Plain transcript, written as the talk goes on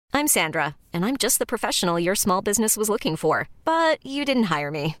I'm Sandra, and I'm just the professional your small business was looking for. But you didn't hire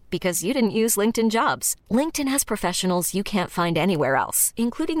me because you didn't use LinkedIn Jobs. LinkedIn has professionals you can't find anywhere else,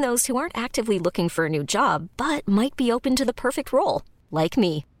 including those who aren't actively looking for a new job, but might be open to the perfect role, like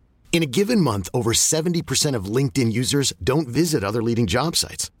me. In a given month, over 70% of LinkedIn users don't visit other leading job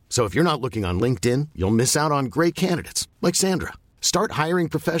sites. So if you're not looking on LinkedIn, you'll miss out on great candidates like Sandra. Start hiring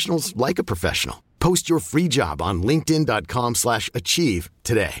professionals like a professional. Post your free job on linkedin.com/achieve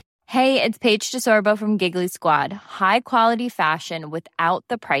today. Hey, it's Paige DeSorbo from Giggly Squad. High quality fashion without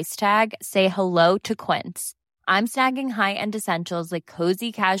the price tag. Say hello to Quince. I'm snagging high-end essentials like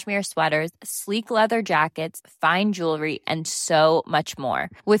cozy cashmere sweaters, sleek leather jackets, fine jewelry, and so much more.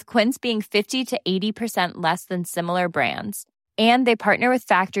 With Quince being 50 to 80% less than similar brands. And they partner with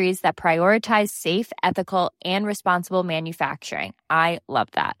factories that prioritize safe, ethical, and responsible manufacturing. I love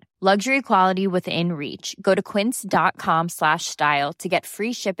that. Luxury quality within reach. Go to quince.com/style to get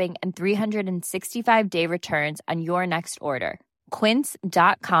free shipping and 365-day returns on your next order.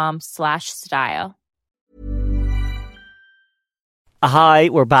 Quince.com/style. Hi,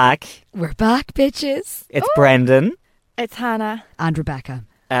 we're back. We're back, bitches. It's Brendan. It's Hannah. And Rebecca.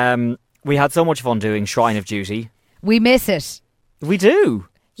 We had so much fun doing Shrine of Duty. We miss it. We do.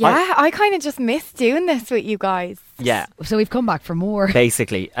 Yeah, I kind of just miss doing this with you guys. Yeah. So we've come back for more.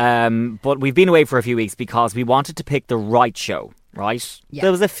 Basically. But we've been away for a few weeks because we wanted to pick the right show, right? Yeah.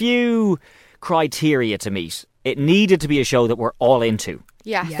 There was a few criteria to meet. It needed to be a show that we're all into.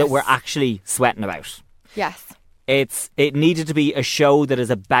 Yes. That we're actually sweating about. Yes. It needed to be a show that is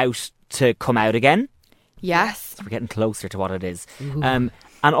about to come out again. Yes. We're getting closer to what it is. And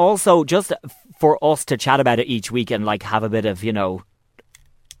also just for us to chat about it each week and like have a bit of,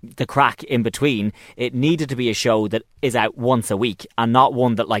 the crack in between, it needed to be a show that is out once a week and not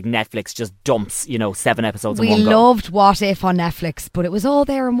one that like Netflix just dumps, 7 episodes in one go. We loved What If on Netflix, but it was all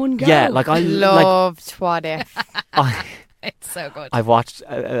there in one go. Yeah, like I loved What If. It's so good. I've watched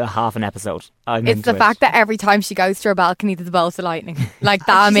half an episode. It's the fact that every time she goes to her balcony, there's a bolt of lightning. Like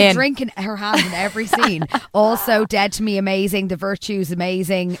that, I'm in. Drink in her hand in every scene. Also, Dead to Me, amazing. The Virtues,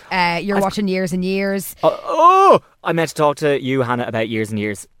 amazing. You're watching Years and Years. I meant to talk to you, Hannah, about Years and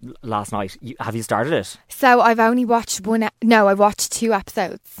Years last night. Have you started it? So I've only watched I watched 2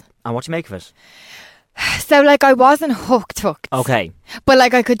 episodes. And what do you make of it? So like I wasn't hooked. Okay. But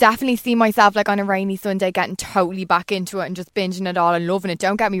like I could definitely see myself like on a rainy Sunday getting totally back into it and just binging it all and loving it.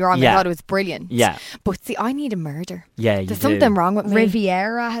 Don't get me wrong, Yeah. I thought it was brilliant. Yeah. But see, I need a murder. Yeah, you There's do. something wrong with me.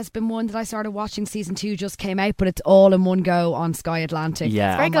 Riviera has been one that I started watching. Season 2 just came out, but it's all in one go on Sky Atlantic.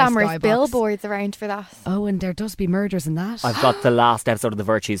 Yeah. Very on my glamorous Sky box. billboards around for that. Oh, and there does be murders in that. I've got the last episode of The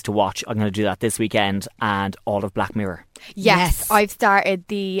Virtues to watch. I'm going to do that this weekend, and all of Black Mirror. Yes. Yes. I've started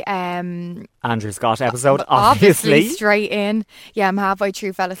the Andrew Scott episode, obviously obviously. straight in. Yeah, I'm halfway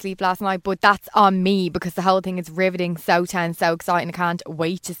through, fell asleep last night, but that's on me because the whole thing is riveting, so tense, so exciting. I can't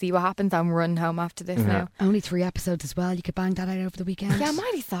wait to see what happens. I'm running home after this now. Only 3 episodes as well. You could bang that out over the weekend. Yeah,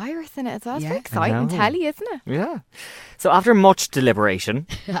 Miley Cyrus in it as well. It's Yeah. very I exciting know. telly, isn't it? Yeah. So after much deliberation,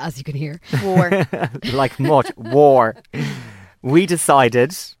 As you can hear. War. like much war, we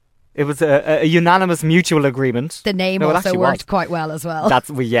decided it was a unanimous mutual agreement. The name No, it also actually worked was. quite well as well.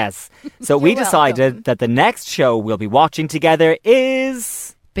 Yes. So we decided that the next show we'll be watching together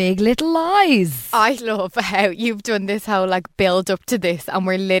is Big Little Lies. I love how you've done this whole like build up to this and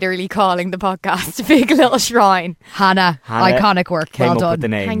we're literally calling the podcast Big Little Shrine. Hannah, iconic work. Came Well up done. with the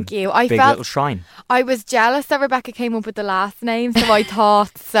name. Thank you. I Big felt Little Shrine. I was jealous that Rebecca came up with the last name, so I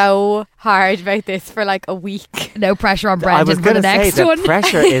thought so hard about this for like a week. No pressure on I Brendan was for going the to say next the one.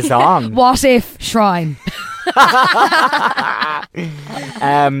 pressure is on. What If Shrine?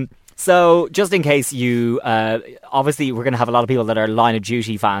 So just in case you, obviously we're going to have a lot of people that are Line of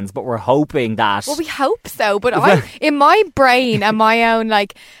Duty fans, but we're hoping that... Well, we hope so, but I, in my brain and my own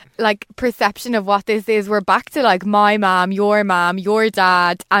like perception of what this is, we're back to like my mom, your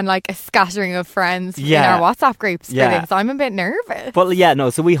dad, and like a scattering of friends in our WhatsApp groups for this. I'm a bit nervous. But yeah, no,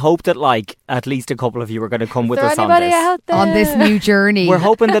 so we hope that like at least a couple of you are going to come with us on anybody this. out there? On this new journey. We're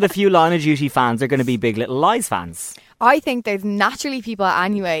hoping that a few Line of Duty fans are going to be Big Little Lies fans. I think there's naturally people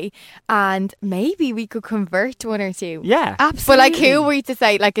anyway, and maybe we could convert one or two. Yeah. Absolutely. But like, who are we to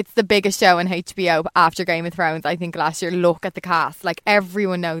say, like, it's the biggest show on HBO after Game of Thrones, I think, last year. Look at the cast. Like,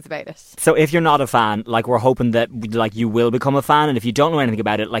 everyone knows about it. So if you're not a fan, like, we're hoping that like you will become a fan. And if you don't know anything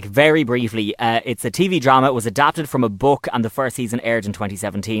about it, like, very briefly, it's a TV drama. It was adapted from a book and the first season aired in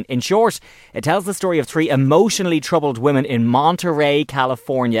 2017. In short, it tells the story of 3 emotionally troubled women in Monterey,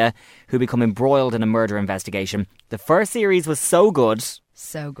 California, who become embroiled in a murder investigation. The first series was so good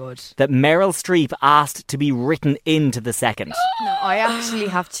So good. that Meryl Streep asked to be written into the second. No, I actually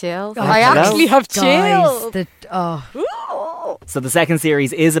have chills. Oh, I actually have chills. So the second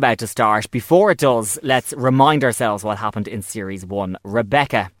series is about to start. Before it does, let's remind ourselves what happened in series 1.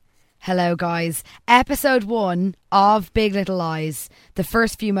 Rebecca. Hello, guys. Episode 1 of Big Little Lies. The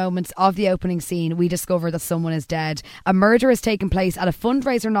first few moments of the opening scene, we discover that someone is dead. A murder has taken place at a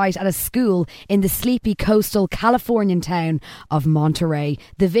fundraiser night at a school in the sleepy coastal Californian town of Monterey.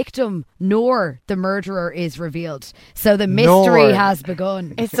 The victim, nor the murderer, is revealed. So the mystery has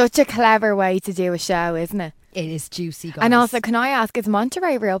begun. It's such a clever way to do a show, isn't it? It is juicy, guys. And also, can I ask, is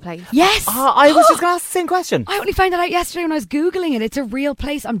Monterey a real place? Yes! I was just going to ask the same question. I only found that out yesterday when I was Googling it. It's a real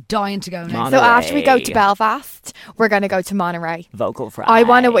place. I'm dying to go now. So after we go to Belfast, we're going to go to Monterey. Vocal fry. I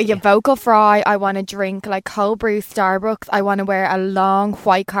want to eat a vocal fry. I want to drink like cold brew Starbucks. I want to wear a long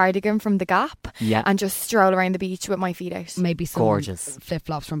white cardigan from The Gap. Yeah. And just stroll around the beach with my feet out. Maybe some Gorgeous.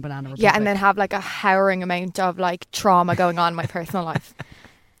 flip-flops from Banana Republic. Yeah, and then have like a harrowing amount of like trauma going on in my personal life.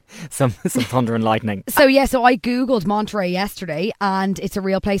 Some thunder and lightning. So I Googled Monterey yesterday and it's a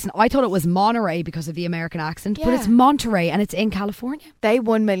real place, and I thought it was Monterey because of the American accent, but it's Monterey and it's in California. They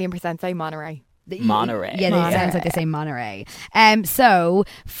 1,000,000% say Monterey. Monterey. Yeah, it sounds like they say Monterey. So,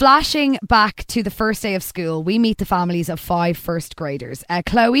 flashing back to the first day of school, we meet the families of 5 first graders.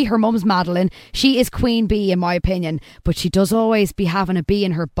 Chloe, her mum's Madeline. She is Queen Bee in my opinion, but she does always be having a bee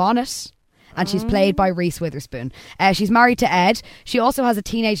in her bonnet. And she's played by Reese Witherspoon. She's married to Ed. She also has a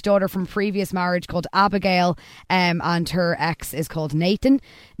teenage daughter from a previous marriage called Abigail, and her ex is called Nathan.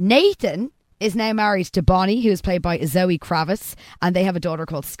 Nathan is now married to Bonnie, who is played by Zoe Kravitz, and they have a daughter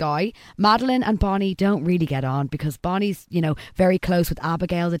called Sky. Madeline and Bonnie don't really get on because Bonnie's, very close with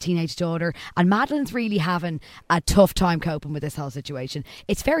Abigail, the teenage daughter, and Madeline's really having a tough time coping with this whole situation.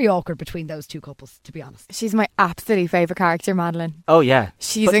 It's very awkward between those two couples, to be honest. She's my absolute favourite character, Madeline. Oh, yeah.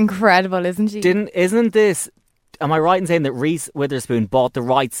 She's incredible, isn't she? Isn't this... Am I right in saying that Reese Witherspoon bought the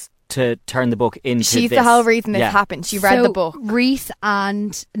rights to turn the book into She's this? the whole reason this happened. She read the book. Reese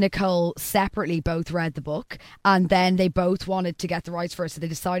and Nicole separately both read the book, and then they both wanted to get the rights for it, so they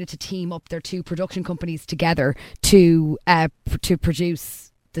decided to team up their 2 production companies together to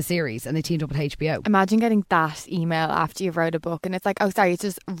produce the series, and they teamed up with HBO. Imagine getting that email after you've wrote a book and it's like, oh sorry, it's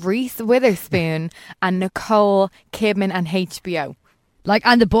just Reese Witherspoon and Nicole Kidman and HBO.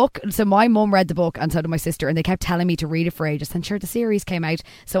 And the book, so my mum read the book and so did my sister, and they kept telling me to read it for ages. And sure, the series came out.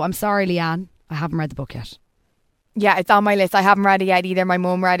 So I'm sorry, Leanne, I haven't read the book yet. Yeah, it's on my list. I haven't read it yet either. My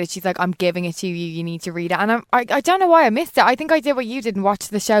mum read it. She's like, I'm giving it to you. You need to read it. And I don't know why I missed it. I think I did what you did and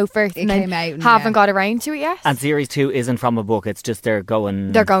watched the show first. It came out. And haven't got around to it yet. And series 2 isn't from a book. It's just they're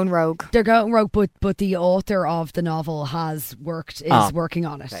going rogue. They're going rogue, but the author of the novel is working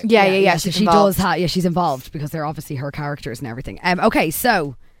on it. Yeah. So she does she's involved because they're obviously her characters and everything. Okay,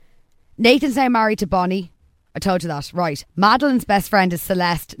 so Nathan's now married to Bonnie. I told you that, right? Madeline's best friend is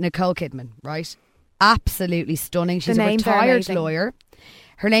Celeste, Nicole Kidman, right? Absolutely stunning. She's a retired lawyer.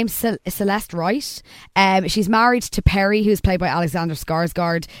 Her name's Celeste Wright. She's married to Perry, who's played by Alexander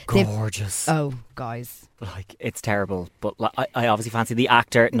Skarsgård. Gorgeous. Guys. It's terrible. But I obviously fancy the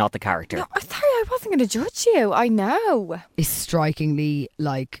actor, not the character. No, sorry, I wasn't going to judge you. I know. Is strikingly,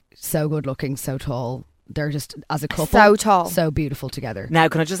 so good looking, so tall. They're just, as a couple, so tall, so beautiful together. Now,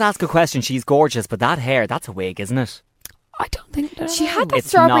 can I just ask a question? She's gorgeous, but that hair, that's a wig, isn't it? I don't think she had that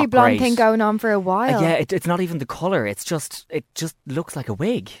strawberry blonde thing going on for a while. Yeah, it's not even the colour. It just looks like a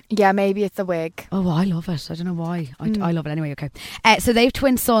wig. Yeah, maybe it's a wig. Oh, I love it. I don't know why. I love it anyway. Okay. So they've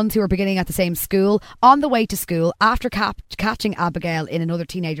twin sons who are beginning at the same school. On the way to school, after catching Abigail in another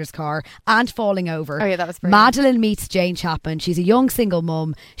teenager's car and falling over. Oh yeah, that was brilliant. Madeline meets Jane Chapman. She's a young single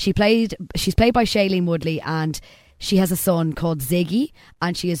mum. She's played by Shailene Woodley, and she has a son called Ziggy,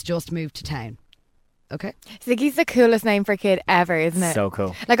 and she has just moved to town. Okay. Ziggy's the coolest name for a kid ever, isn't it? So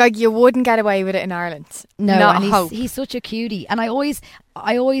cool. Like you wouldn't get away with it in Ireland. No, not and he's such a cutie. And I always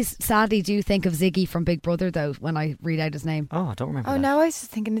sadly do think of Ziggy from Big Brother though when I read out his name. Oh, I don't remember. Oh that. no, I was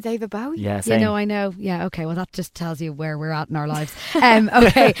just thinking of David Bowie. Yeah, same. I know. Yeah, okay. Well, that just tells you where we're at in our lives.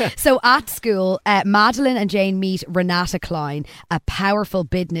 Okay. So at school, Madeline and Jane meet Renata Klein, a powerful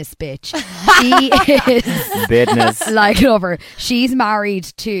business bitch. She is business. Love her. She's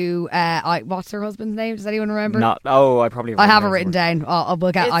married to what's her husband's name? Does anyone remember? I probably. I have it written down.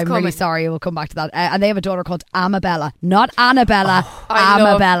 I'm really sorry. We'll come back to that. And they have a daughter called Amabella, not Annabella.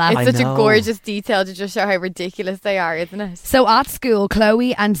 Amabella. It's such a gorgeous detail to just show how ridiculous they are, isn't it? So at school,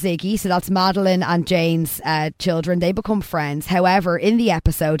 Chloe and Ziggy, so that's Madeline and Jane's children, they become friends. However, in the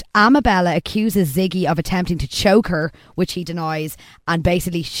episode, Amabella accuses Ziggy of attempting to choke her, which he denies, and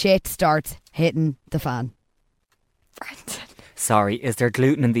basically shit starts hitting the fan. sorry, is there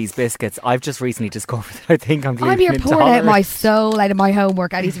gluten in these biscuits? I've just recently discovered that I think I'm gluten I'm here intolerant. pouring out my soul out of my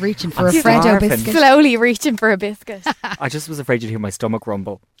homework, and he's reaching for a Freddo starving. biscuit. Slowly reaching for a biscuit. I just was afraid you'd hear my stomach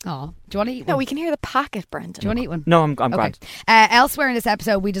rumble. Oh, do you want to eat No, one? we can hear the packet, Brendan. Do you want to eat one? No, I'm grand. Elsewhere in this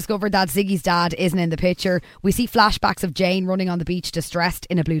episode, we discovered that Ziggy's dad isn't in the picture. We see flashbacks of Jane running on the beach distressed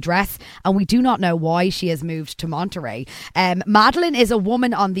in a blue dress, and we do not know why she has moved to Monterey. Madeline is a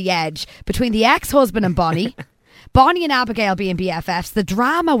woman on the edge between the ex-husband and Bonnie. Bonnie and Abigail being BFFs, the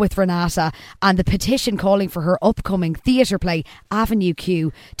drama with Renata, and the petition calling for her upcoming theatre play Avenue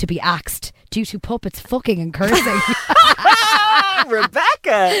Q to be axed due to puppets fucking and cursing.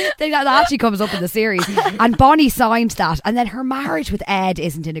 Rebecca! That actually comes up in the series. And Bonnie signed that. And then her marriage with Ed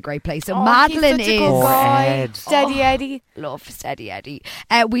isn't in a great place. So Madeline he's such a is... good guy. Ed. Steady Eddie. Love Steady Eddie.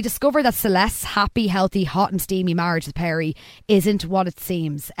 We discover that Celeste's happy, healthy, hot and steamy marriage with Perry isn't what it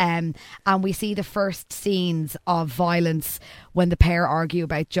seems. And we see the first scenes of violence when the pair argue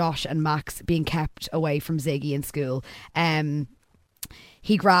about Josh and Max being kept away from Ziggy in school.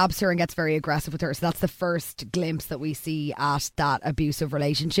 He grabs her and gets very aggressive with her. So that's the first glimpse that we see at that abusive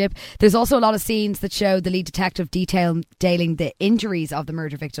relationship. There's also a lot of scenes that show the lead detective detailing the injuries of the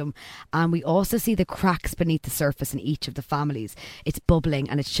murder victim. And we also see the cracks beneath the surface in each of the families. It's bubbling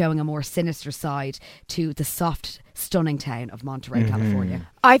and it's showing a more sinister side to the soft, stunning town of Monterey, California.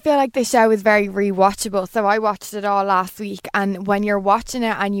 I feel like the show is very rewatchable. So I watched it all last week, and when you're watching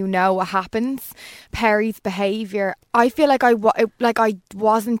it and you know what happens, Perry's behaviour, I feel like I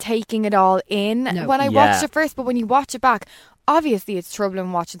wasn't taking it all in when I watched it first. But when you watch it back, obviously it's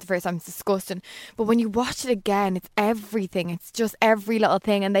troubling watching it the first time, it's disgusting. But when you watch it again, it's everything. It's just every little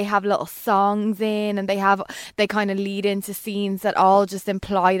thing, and they have little songs in, and they kind of lead into scenes that all just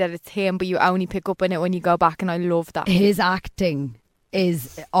imply that it's him, but you only pick up on it when you go back, and I love that. His acting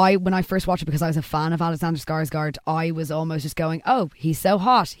is, when I first watched it, because I was a fan of Alexander Skarsgård, I was almost just going, oh, he's so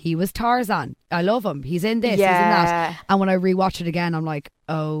hot, he was Tarzan, I love him, he's in this, he's in that. And when I rewatch it again, I'm like,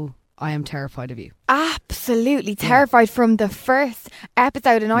 oh, I am terrified of you. Absolutely terrified from the first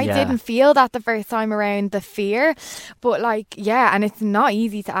episode, and I didn't feel that the first time around, the fear, but and it's not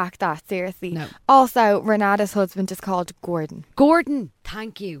easy to act that, seriously. No. Also, Renata's husband is called Gordon. Gordon,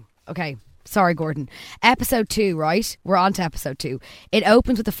 thank you. Okay, sorry, Gordon. Episode 2, right? We're on to episode 2. It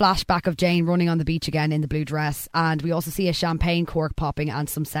opens with a flashback of Jane running on the beach again in the blue dress, and we also see a champagne cork popping and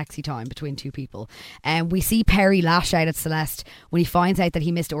some sexy time between two people. And we see Perry lash out at Celeste when he finds out that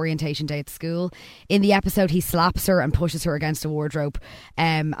he missed orientation day at school. In the episode, he slaps her and pushes her against a wardrobe,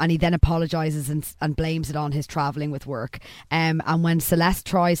 and he then apologises and blames it on his travelling with work. And when Celeste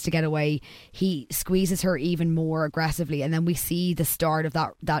tries to get away, he squeezes her even more aggressively, and then we see the start of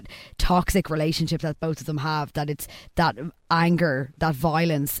that toxic relationship that both of them have, that it's that anger, that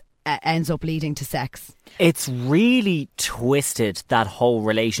violence ends up leading to sex. It's really twisted, that whole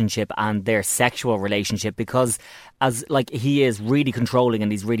relationship and their sexual relationship, because he is really controlling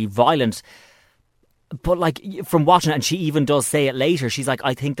and he's really violent. But from watching it, and she even does say it later, she's like,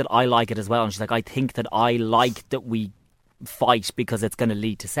 I think that I like it as well. And she's like, I think that I like that we fight because it's going to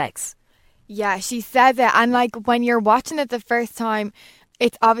lead to sex. Yeah, she says it. And when you're watching it the first time,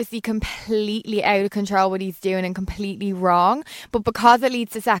 it's obviously completely out of control what he's doing and completely wrong. But because it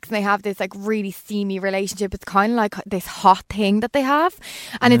leads to sex and they have this really steamy relationship, it's kind of like this hot thing that they have.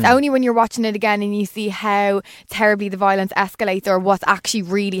 And it's only when you're watching it again and you see how terribly the violence escalates, or what's actually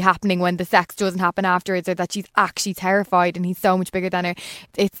really happening when the sex doesn't happen afterwards, or that she's actually terrified and he's so much bigger than her.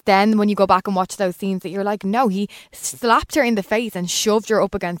 It's then when you go back and watch those scenes that you're like, no, he slapped her in the face and shoved her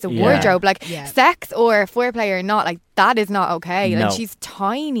up against a wardrobe. Sex or foreplay or not, that is not okay. No. She's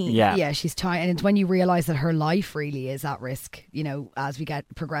tiny. Yeah, she's tiny. And it's when you realise that her life really is at risk, as we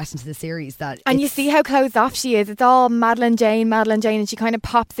progress into the series. And you see how closed off she is. It's all Madeline Jane, and she kind of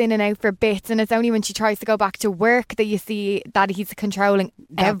pops in and out for bits. And it's only when she tries to go back to work that you see that he's controlling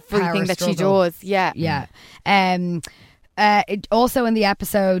everything that she does. Yeah. Also in the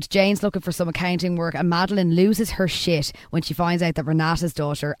episode, Jane's looking for some accounting work, and Madeline loses her shit when she finds out that Renata's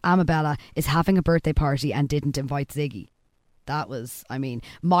daughter, Amabella, is having a birthday party and didn't invite Ziggy. That was,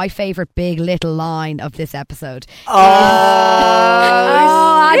 my favourite Big Little line of this episode. I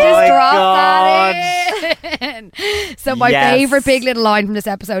just dropped that in. So my favourite Big Little line from this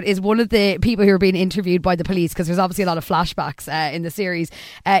episode is one of the people who are being interviewed by the police, because there's obviously a lot of flashbacks in the series.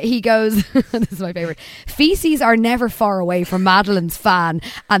 He goes, this is my favourite, feces are never far away from Madeline's fan,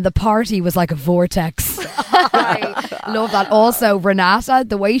 and the party was like a vortex. I love that. Also, Renata,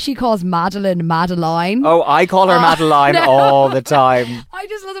 the way she calls Madeline Madeline. Oh, I call her Madeline all the time. I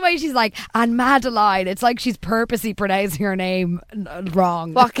just love the the way she's like, and Madeline. It's like she's purposely pronouncing her name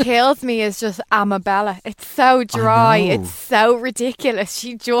wrong. What kills me is just Amabella. It's so dry. It's so ridiculous.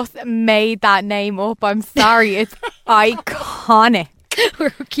 She just made that name up. I'm sorry. It's iconic.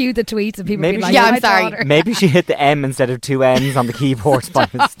 Cue the tweets and people Maybe being like, she- Yeah, I'm "My sorry." daughter." Maybe she hit the M instead of 2 M's on the keyboard by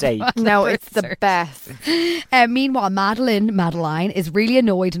mistake. No, it's the best. Meanwhile, Madeline is really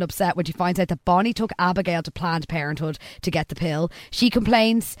annoyed and upset when she finds out that Bonnie took Abigail to Planned Parenthood to get the pill. She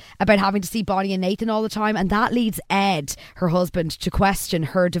complains about having to see Bonnie and Nathan all the time, and that leads Ed, her husband, to question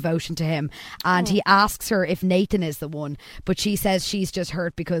her devotion to him. And he asks her if Nathan is the one, but she says she's just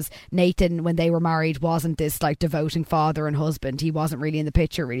hurt because Nathan, when they were married, wasn't this like devoting father and husband. He wasn't really in the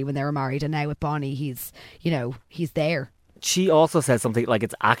picture really when they were married, and now with Bonnie he's there. She also says something like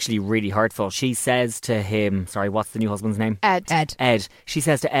it's actually really hurtful. She says to him, sorry, what's the new husband's name? Ed. She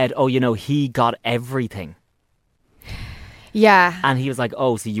says to Ed, oh, he got everything. Yeah. And he was like,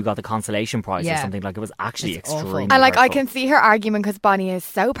 oh, so you got the consolation prize or Yeah. something. Like, it was actually It's awful. extremely And like I hurtful. can see her argument because Bonnie is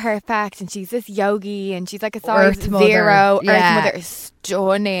so perfect and she's this yogi and she's like a size Earth mother. 0. Yeah. Earth mother is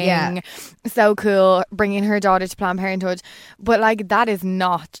stunning. Yeah. So cool. Bringing her daughter to Planned Parenthood. But like that is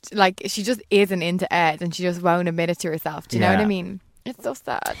not, like she just isn't into Ed and she just won't admit it to herself. Do you know Yeah. what I mean? It's so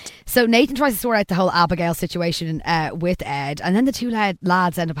sad. So Nathan tries to sort out the whole Abigail situation with Ed, and then the two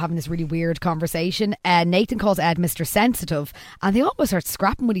lads end up having this really weird conversation. Nathan calls Ed Mr. Sensitive, and they almost start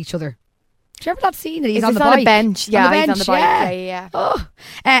scrapping with each other. Do you remember that scene that he's Is on this the on a bike? bench? On Yeah, the he's on bench, the bike. yeah. Yeah. Oh.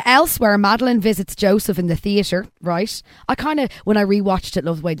 Elsewhere, Madeline visits Joseph in the theatre, right? I kind of, when I rewatched it,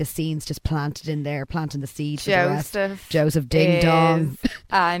 love the way the scene's just planted in there, planting the seed for the rest. Joseph Ding Dong.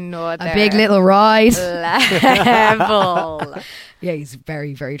 Another A big little ride. level. Yeah, he's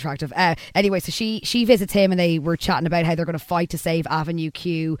very, very attractive. Anyway, so she visits him and they were chatting about how they're going to fight to save Avenue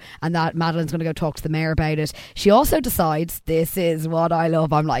Q and that Madeline's going to go talk to the mayor about it. She also decides, this is what I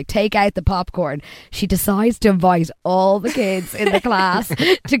love, I'm like, take out the popcorn. She decides to invite all the kids in the class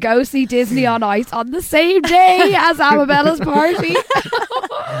to go see Disney on Ice on the same day as Amabella's party.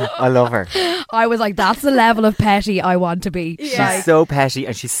 I love her. I was like, that's the level of petty I want to be. Yeah. She's so petty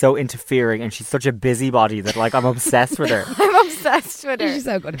and she's so interfering and she's such a busybody that like I'm obsessed with her. I'm obsessed with her. She's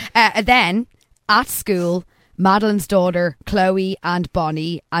so good. Then, at school, Madeline's daughter, Chloe, and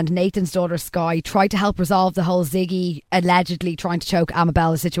Bonnie, and Nathan's daughter, Sky, try to help resolve the whole Ziggy allegedly trying to choke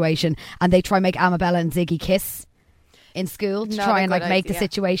Amabella situation, and they try and make Amabella and Ziggy kiss in school to Not try a and like good make the idea.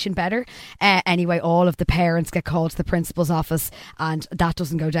 situation better. Anyway, all of the parents get called to the principal's office and that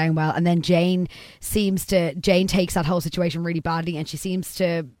doesn't go down well. And then Jane takes that whole situation really badly and she seems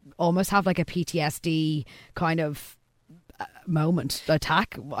to almost have like a PTSD kind of moment,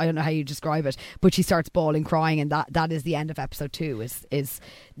 attack. I don't know how you describe it, but she starts bawling, crying, and that is the end of episode 2. Is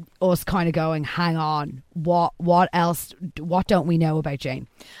us kind of going, hang on, what else? What don't we know about Jane?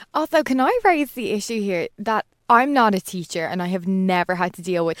 Also, can I raise the issue here that I'm not a teacher and I have never had to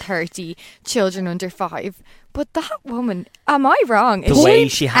deal with 30 children under 5. But that woman, am I wrong? The way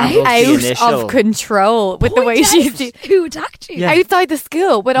she handled the out initial of control with the way she's Who attacked you? Yeah. outside the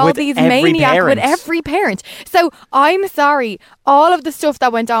school with all With these every maniacs, with parent. every parent. So I'm sorry, all of the stuff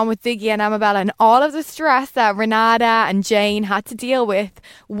that went on with Ziggy and Amabella and all of the stress that Renata and Jane had to deal with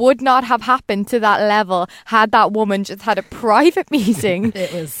would not have happened to that level had that woman just had a private meeting.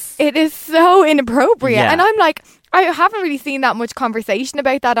 It is so inappropriate. Yeah. And I'm like, I haven't really seen that much conversation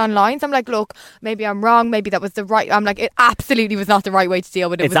about that online. So I'm like, look, maybe I'm wrong. Maybe that was the right. I'm like, it absolutely was not the right way to deal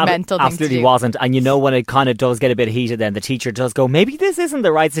with it. It was a mental thing to absolutely do. wasn't. And when it kind of does get a bit heated, then the teacher does go, maybe this isn't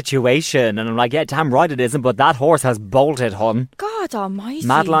the right situation. And I'm like, yeah, damn right it isn't. But that horse has bolted, hun. God almighty.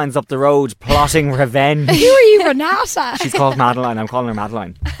 Madeline's up the road plotting revenge. Who are you, Renata? She's called Madeline. I'm calling her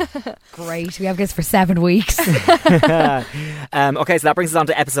Madeline. Great. We have this for 7 weeks. Okay, so that brings us on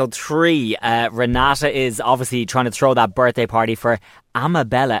to episode 3. Renata is obviously trying to throw that birthday party for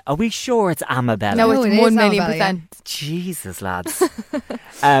Amabella. Are we sure it's Amabella? No, No, it's it is 1 million Amabella, yeah. %. Jesus, lads.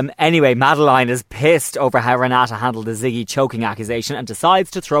 Anyway, Madeline is pissed over how Renata handled the Ziggy choking accusation and decides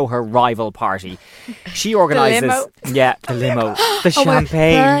to throw her rival party. She organises... limo. Yeah, the limo. The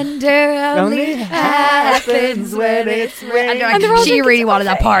champagne. Thunder only happens when it's rain. She really wanted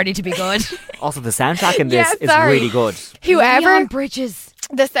that party to be good. Also, the soundtrack in this Yeah, is sorry. really good. Whoever... Leon Bridges.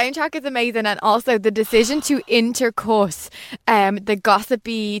 The soundtrack is amazing, and also the decision to intercut the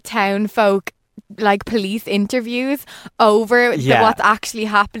gossipy town folk like police interviews over what's actually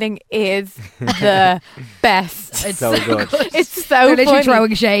happening is the best. It's so good. It's so They're literally funny.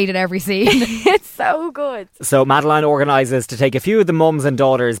 throwing shade in every scene. It's so good. So Madeline organises to take a few of the mums and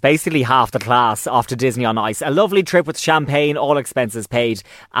daughters, basically half the class, off to Disney on Ice. A lovely trip with champagne, all expenses paid.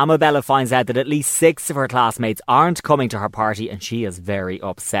 Amabella finds out that at least 6 of her classmates aren't coming to her party and she is very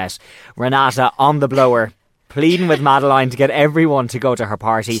upset. Renata on the blower, pleading with Madeline to get everyone to go to her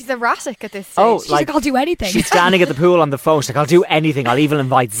party. She's erratic at this stage. Oh, She's like, I'll do anything. She's standing at the pool on the phone. She's like, I'll do anything. I'll even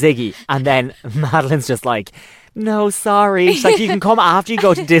invite Ziggy. And then Madeline's just like, no, sorry. She's like, you can come after you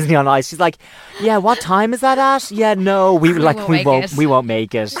go to Disney on Ice. She's like, yeah, what time is that at? Yeah, no, we won't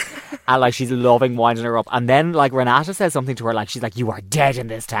make it. And like, she's loving winding her up. And then like Renata says something to her, like, she's like, you are dead in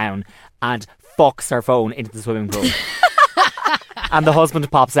this town, and fucks her phone into the swimming pool. And the husband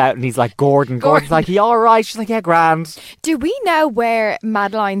pops out and he's like, Gordon's like, you all right? She's like, yeah, grand. Do we know where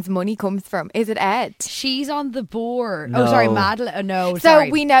Madeline's money comes from? Is it Ed? She's on the board. No. Oh, sorry, Madeline. Oh, no, So sorry.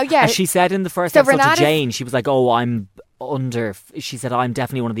 we know, yeah. And she said in the first episode to Jane, she was like, oh, she said, I'm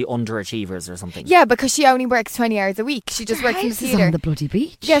definitely one of the underachievers or something. Yeah, because she only works 20 hours a week. She just works in the House is theatre. on the bloody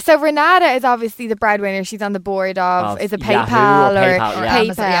beach. Yeah, so Renata is obviously the breadwinner. She's on the board of is it Yahoo PayPal or PayPal, Or yeah.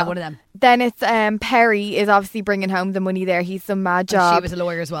 Amazon, yeah, one of them. Then it's Perry is obviously bringing home the money there. He's some mad job. She was a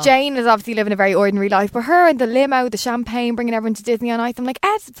lawyer as well. Jane is obviously living a very ordinary life, but her and the limo, the champagne, bringing everyone to Disney on Ice. I'm like,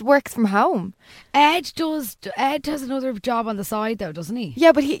 Ed works from home. Ed does another job on the side though, doesn't he?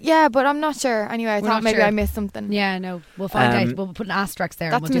 Yeah, but I'm not sure. Anyway, I We're thought not maybe sure. I missed something. Yeah, no, we'll find out. We'll put an asterisk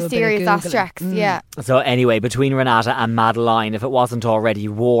there. That's and we'll mysterious do a bit of Googling. asterisks. Yeah. So anyway, between Renata and Madeline, if it wasn't already,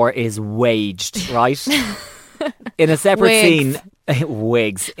 war is waged, right? In a separate Wigs. scene,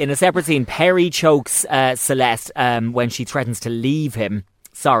 wigs. In a separate scene, Perry chokes Celeste when she threatens to leave him.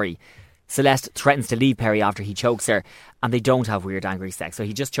 Sorry, Celeste threatens to leave Perry after he chokes her, and they don't have weird, angry sex. So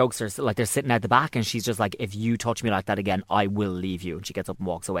he just chokes her, like they're sitting out the back, and she's just like, if you touch me like that again, I will leave you. And she gets up and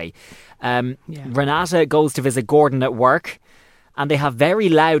walks away. Renata goes to visit Gordon at work, and they have very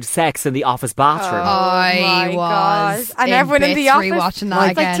loud sex in the office bathroom. I my was gosh. And everyone in the office rewatching that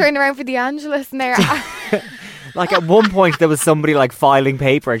it's like again. turning around for the Angelus and they're Like at one point there was somebody like filing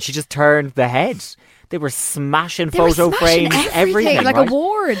paper and she just turned the head. They were smashing They were photo smashing frames, everything, like right?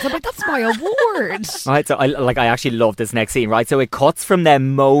 awards. I'm like, that's my award. Right, so I actually love this next scene, right? So it cuts from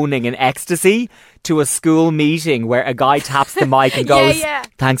them moaning in ecstasy to a school meeting where a guy taps the mic and goes, yeah.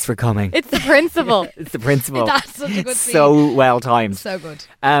 thanks for coming. it's the principal. It's the principal. That's such a good scene. So well timed. So good.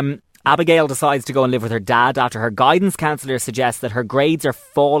 Abigail decides to go and live with her dad after her guidance counsellor suggests that her grades are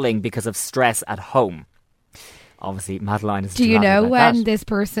falling because of stress at home. Obviously, Madeline is. Do you know when that. this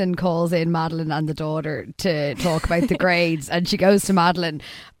person calls in Madeline and the daughter to talk about the grades, and she goes to Madeline?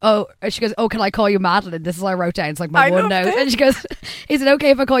 Oh, can I call you Madeline? This is what I wrote down. It's like my I one loved note. it. And she goes, is it okay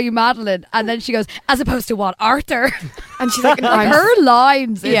if I call you Madeline? And then she goes, as opposed to what, Arthur? And she's like, Like, her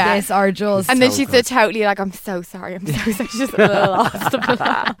lines in Yeah. this are just. and then So she's good. totally like, I'm so sorry. She's just a little lost.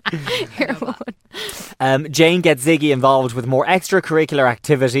 Here, woman. Jane gets Ziggy involved with more extracurricular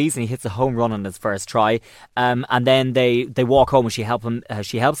activities, and he hits a home run on his first try. And then they walk home, and she helps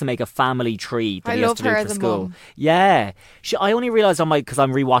him make a family tree that I he has love to do her for as a school. mum. Yeah, I only realised because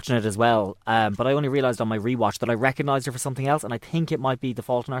I'm rewatching it as well. But I only realised on my rewatch that I recognised her for something else, and I think it might be The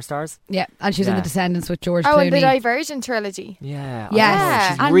Fault in Our Stars. Yeah, and she's in Yeah. The Descendants with George Oh, Clooney. and the Divergent trilogy. Yeah, I Yes. don't know,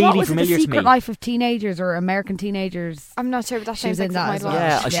 she's And really what was familiar it, The to me. Secret Life of Teenagers or American Teenagers? I'm not sure, but that She was sounds like in that something as I'd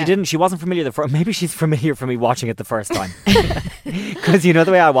well. watch. Yeah, she wasn't familiar maybe she's familiar for me watching it the first time. Because you know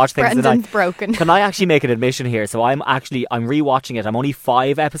the way I watch things. Brendan's broken. Can I actually make an admission here? So I'm rewatching it. I'm only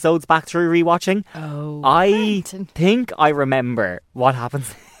 5 episodes back through rewatching. Oh. I Brendan. think I remember what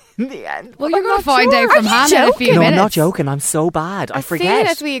happens in the end. Well, you're I'm going to not find sure. out from Are you Hannah in a few joking? No, minutes. I'm not joking. I'm so bad. I As soon forget.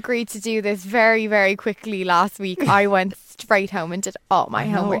 as we agreed to do this very, very quickly last week, I went straight home and did all my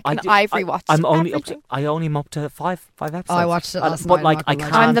No, homework. And do- I've rewatched I'm only everything. up to 5 episodes. I watched it last But night, like I'm I not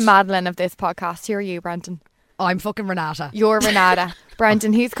gonna can't. lie. I'm the Madeline of this podcast. Who are you, Brendan? I'm fucking Renata. You're Renata.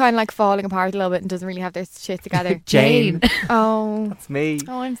 Brendan, who's kind of like falling apart a little bit and doesn't really have their shit together. Jane. Oh, It's me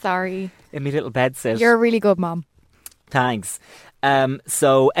I'm sorry. in my little bed sit. You're a really good mom. Thanks.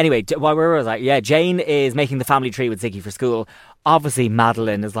 So anyway, where was I? Yeah, Jane is making the family tree with Ziggy for school. Obviously,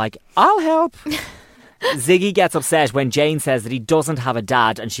 Madeline is like, I'll help. Ziggy gets upset when Jane says that he doesn't have a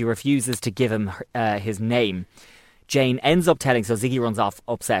dad and she refuses to give him his name. Jane ends up telling, so Ziggy runs off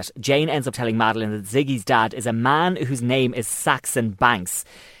upset. Jane ends up telling Madeline that Ziggy's dad is a man whose name is Saxon Banks.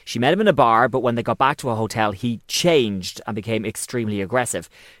 She met him in a bar, but when they got back to a hotel, he changed and became extremely aggressive.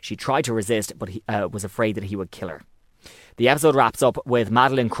 She tried to resist, but he was afraid that he would kill her. The episode wraps up with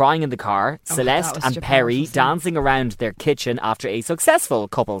Madeline crying in the car, Oh, Celeste that was and Perry powerful scene. dancing around their kitchen after a successful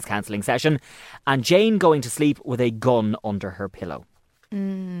couples counselling session, and Jane going to sleep with a gun under her pillow.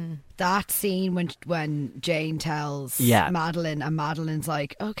 That scene when Jane tells Madeline, and Madeline's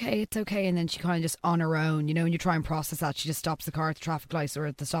like, okay, it's okay, and then she kind of just on her own, you know, when you try and process that, she just stops the car at the traffic lights or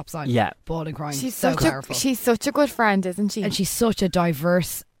at the stop sign, bawling, crying. She's so such powerful. she's such a good friend, isn't she? And she's such a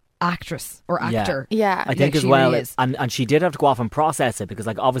diverse actress or actor. Yeah. I think Like, as she well, really is. and she did have to go off and process it, because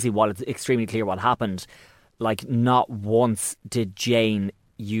like obviously while it's extremely clear what happened, like not once did Jane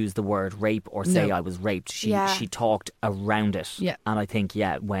use the word rape or say No. I was raped. She talked around it. Yeah. And I think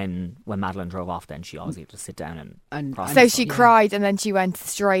when Madeline drove off, then she obviously had to sit down and process So it. she cried, and then she went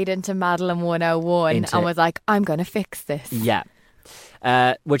straight into Madeline 101 and was like, I'm going to fix this. Yeah.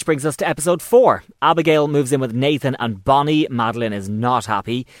 Which brings us to episode 4. Abigail moves in with Nathan and Bonnie. Madeline is not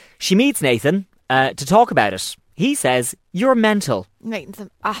happy. She meets Nathan to talk about it. He says, "You're mental." Nathan's an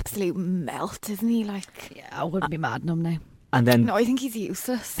absolute melt, isn't he? Like, Yeah, I wouldn't be mad at him now. And then no, I think he's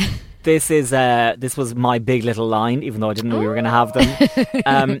useless. this was my big little line, even though I didn't know we were going to have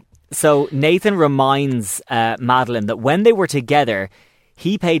them. So Nathan reminds Madeline that when they were together,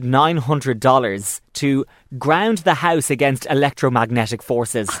 he paid $900 to ground the house against electromagnetic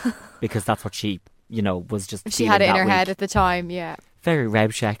forces, because that's what she, was just. She had it in her week. head at the time, yeah. Very Reb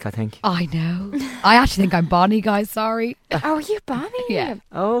Sheck, I think. I know. I actually think I'm Bonnie, guys. Sorry. Oh, are you Bonnie? Yeah.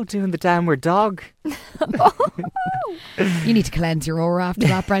 Oh, doing the downward dog. You need to cleanse your aura after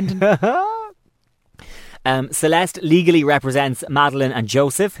that, Brendan. Celeste legally represents Madeline and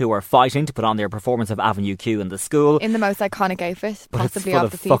Joseph, who are fighting to put on their performance of Avenue Q in the school. In the most iconic outfit, But it's possibly full of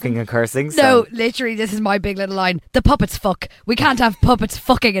of the season. fucking and cursing. No, So. literally, this is my big little line. The puppets fuck. We can't have puppets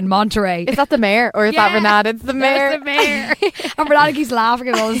fucking in Monterey. Is that the mayor or is that Renata? It's the mayor. It's the mayor. And Renata keeps laughing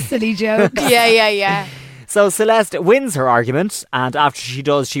at all the silly jokes. Yeah. So Celeste wins her argument, and after she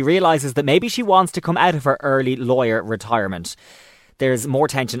does, she realises that maybe she wants to come out of her early lawyer retirement. There's more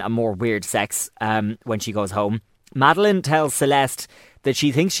tension and more weird sex when she goes home. Madeline tells Celeste that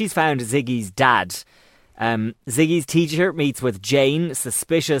she thinks she's found Ziggy's dad. Ziggy's teacher meets with Jane,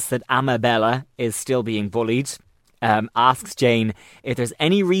 suspicious that Amabella is still being bullied. Asks Jane if there's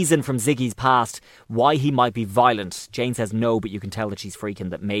any reason from Ziggy's past why he might be violent. Jane says no, but you can tell that she's freaking,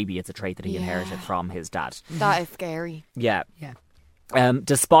 that maybe it's a trait that he inherited from his dad. That is scary. Yeah. Yeah.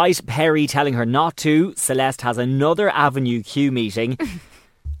 Despite Perry telling her not to, Celeste has another Avenue Q meeting.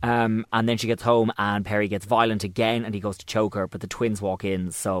 And then she gets home and Perry gets violent again and he goes to choke her, but the twins walk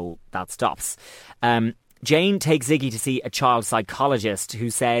in, so that stops. Jane takes Ziggy to see a child psychologist who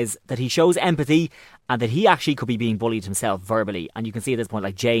says that he shows empathy and that he actually could be being bullied himself verbally. And you can see at this point,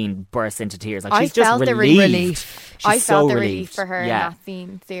 like, Jane bursts into tears. Like, she's just felt the relieved. She's I so felt the relieved. relief for her in that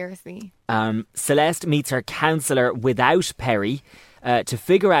scene, seriously. Celeste meets her counsellor without Perry to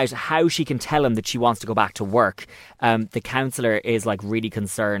figure out how she can tell him that she wants to go back to work. The counsellor is like really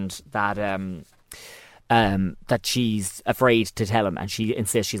concerned that that she's afraid to tell him, and she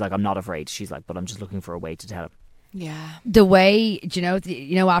insists, she's like, I'm not afraid. She's like, but I'm just looking for a way to tell him. Yeah. The way, do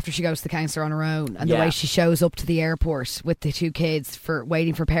you know, after she goes to the counsellor on her own, and the way she shows up to the airport with the two kids for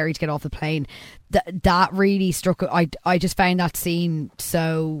waiting for Perry to get off the plane, that really struck. I just found that scene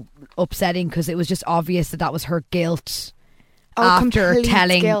so upsetting, because it was just obvious that was her guilt. After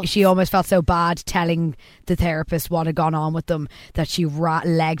telling, guilt. she almost felt so bad telling the therapist what had gone on with them, that she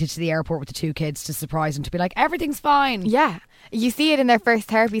legged it to the airport with the two kids to surprise him, to be like, everything's fine. Yeah. You see it in their first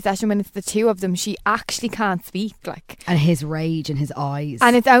therapy session when it's the two of them. She actually can't speak, like. And his rage in his eyes.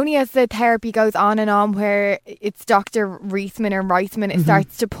 And it's only as the therapy goes on and on, where it's Dr. Reisman or Reisman, it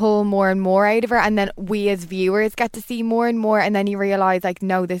starts to pull more and more out of her, and then we as viewers get to see more and more, and then you realise, like,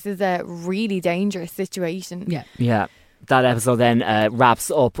 no, this is a really dangerous situation. Yeah. That episode then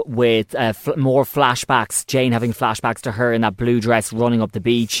wraps up with more flashbacks. Jane having flashbacks to her in that blue dress running up the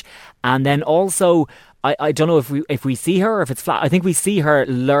beach, and then also I don't know if we see her or if it's I think we see her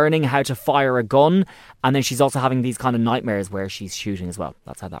learning how to fire a gun, and then she's also having these kind of nightmares where she's shooting as well.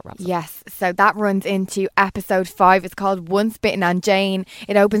 That's how that wraps up. Yes, so that runs into episode 5. It's called Once Bitten and Jane.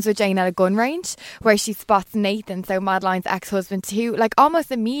 It opens with Jane at a gun range where she spots Nathan, so Madeline's ex-husband, who, like,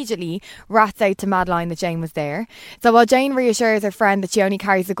 almost immediately rats out to Madeline that Jane was there. So while Jane reassures her friend that she only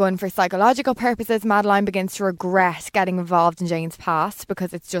carries a gun for psychological purposes, Madeline begins to regret getting involved in Jane's past,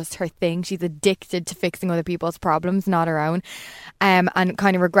 because it's just her thing. She's addicted to fixing other people's problems, not her own, and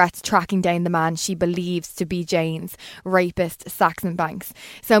kind of regrets tracking down the man she believes to be Jane's rapist, Saxon Banks.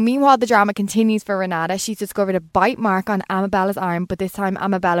 So meanwhile, the drama continues for Renata. She's discovered a bite mark on Amabella's arm, but this time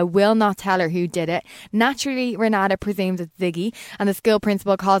Amabella will not tell her who did it. Naturally, Renata presumes it's Ziggy, and the school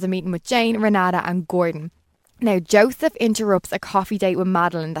principal calls a meeting with Jane, Renata and Gordon. Now, Joseph interrupts a coffee date with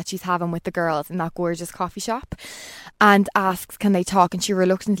Madeline that she's having with the girls in that gorgeous coffee shop and asks, can they talk? And she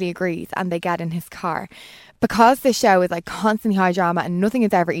reluctantly agrees, and they get in his car. Because the show is like constantly high drama and nothing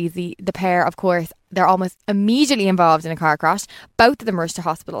is ever easy, the pair, of course, they're almost immediately involved in a car crash. Both of them rush to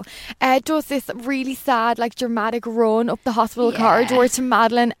hospital. Ed does this really sad, like dramatic run up the hospital corridor to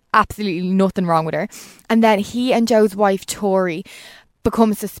Madeline. Absolutely nothing wrong with her. And then he and Joe's wife, Tori,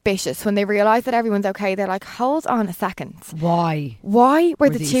 become suspicious when they realise that everyone's okay. They're like, hold on a second. Why were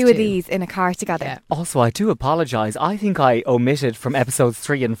the two of these in a car together? Yeah. Also, I do apologise. I think I omitted from episodes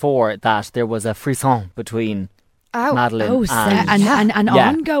 3 and 4 that there was a frisson between Madeline and an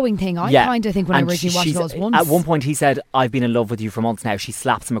ongoing thing. I kind of think when I originally watched those once. At one point he said, I've been in love with you for months now. She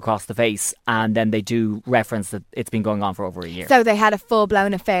slaps him across the face, and then they do reference that it's been going on for over a year. So they had a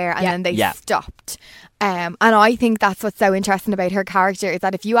full-blown affair and then they stopped. And I think that's what's so interesting about her character, is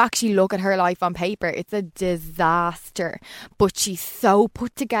that if you actually look at her life on paper, it's a disaster. But she's so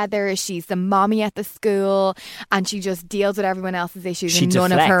put together. She's the mommy at the school, and she just deals with everyone else's issues and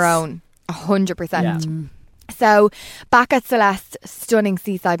none of her own. 100%. Yeah. So back at Celeste's stunning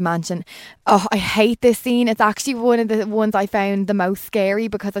seaside mansion. Oh, I hate this scene. It's actually one of the ones I found the most scary,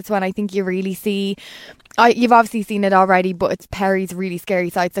 because it's when I think you really see, you've obviously seen it already, but it's Perry's really scary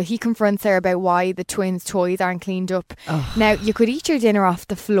side. So he confronts her about why the twins' toys aren't cleaned up. Now, you could eat your dinner off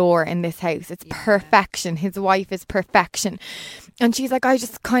the floor in this house. It's perfection. His wife is perfection. And she's like, I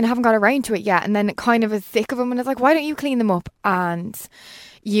just kind of haven't got around to it yet. And then it kind of is sick of him and is like, why don't you clean them up? And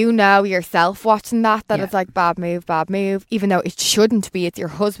you know yourself watching that it's like bad move, even though it shouldn't be. It's your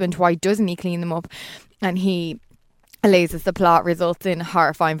husband. Why doesn't he clean them up? And he allows the plot results in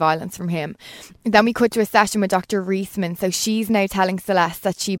horrifying violence from him. Then we cut to a session with Dr. Reisman. So she's now telling Celeste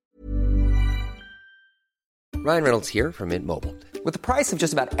that she... Ryan Reynolds here from Mint Mobile. With the price of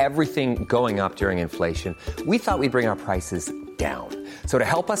just about everything going up during inflation, we thought we'd bring our prices down. So to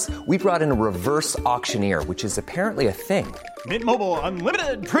help us, we brought in a reverse auctioneer, which is apparently a thing. Mint Mobile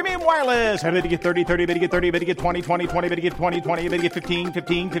Unlimited Premium Wireless. How to get 30, 30, bit to get 30, bit to get 20, 20, 20, bit to get 20, 20, bit to get 15,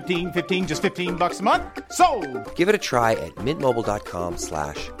 15, 15, 15, just $15 a month? Sold! Give it a try at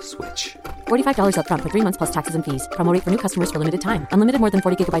mintmobile.com/switch. $45 up front for 3 months plus taxes and fees. Promo rate for new customers for limited time. Unlimited more than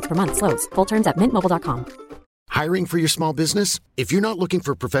 40 gigabytes per month. Slows full terms at mintmobile.com. Hiring for your small business? If you're not looking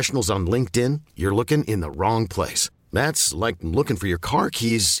for professionals on LinkedIn, you're looking in the wrong place. That's like looking for your car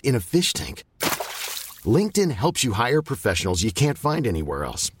keys in a fish tank. LinkedIn helps you hire professionals you can't find anywhere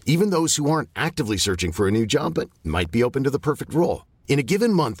else, even those who aren't actively searching for a new job but might be open to the perfect role. In a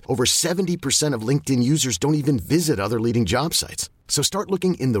given month, over 70% of LinkedIn users don't even visit other leading job sites. So start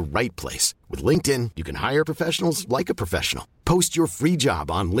looking in the right place. With LinkedIn, you can hire professionals like a professional. Post your free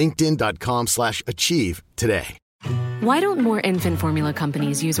job on linkedin.com/achieve today. Why don't more infant formula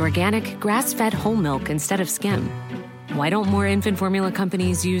companies use organic, grass-fed whole milk instead of skim? Why don't more infant formula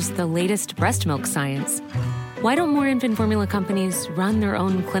companies use the latest breast milk science? Why don't more infant formula companies run their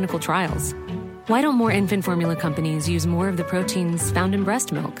own clinical trials? Why don't more infant formula companies use more of the proteins found in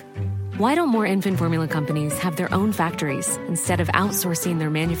breast milk? Why don't more infant formula companies have their own factories instead of outsourcing their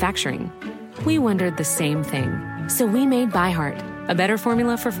manufacturing? We wondered the same thing. So we made ByHeart, a better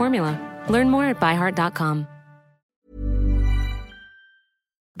formula for formula. Learn more at byheart.com.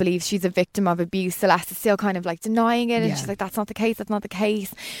 Believes she's a victim of abuse. Celeste is still kind of like denying it, and she's like, that's not the case.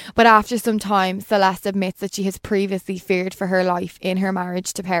 But after some time, Celeste admits that she has previously feared for her life in her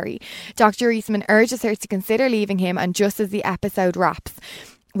marriage to Perry. Dr. Reisman urges her to consider leaving him, and just as the episode wraps,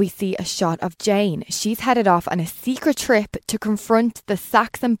 we see a shot of Jane. She's headed off on a secret trip to confront the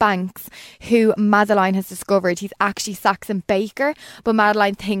Saxon Banks, who Madeline has discovered he's actually Saxon Baker, but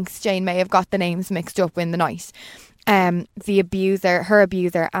Madeline thinks Jane may have got the names mixed up in the night. Her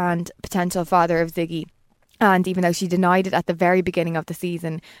abuser and potential father of Ziggy. And even though she denied it at the very beginning of the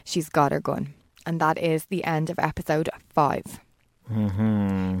season, she's got her gun. And that is the end of episode 5.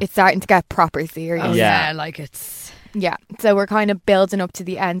 Mm-hmm. It's starting to get proper serious. Oh, yeah, like it's... Yeah, so we're kind of building up to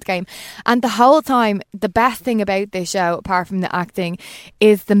the end game. And the whole time, the best thing about this show, apart from the acting,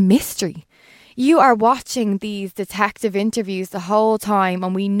 is the mystery. You are watching these detective interviews the whole time,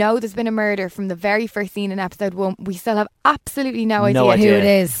 and we know there's been a murder from the very first scene in episode 1. We still have absolutely no idea who it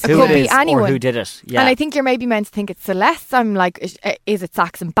is. It could be anyone. Or who did it. Yeah. And I think you're maybe meant to think it's Celeste. I'm like, is it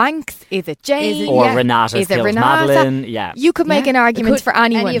Saxon Banks? Is it Jane? Or Renata kills Madeline? Yeah. You could make an argument for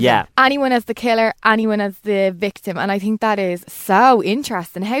anyone. Anyone as the killer, anyone as the victim. And I think that is so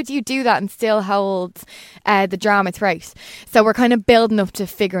interesting. How do you do that and still hold the drama throughout? So we're kind of building up to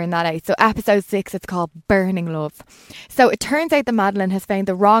figuring that out. So episode episode 6, it's called Burning Love. So it turns out that Madeline has found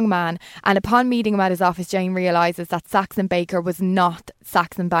the wrong man, and upon meeting him at his office, Jane realises that Saxon Baker was not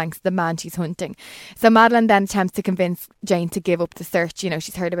Saxon Banks, the man she's hunting. So Madeline then attempts to convince Jane to give up the search. You know,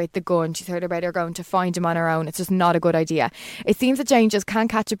 she's heard about the gun, she's heard about her going to find him on her own. It's just not a good idea. It seems that Jane just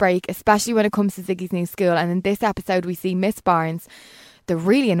can't catch a break, especially when it comes to Ziggy's new school. And in this episode we see Miss Barnes, the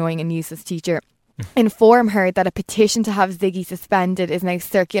really annoying and useless teacher, inform her that a petition to have Ziggy suspended is now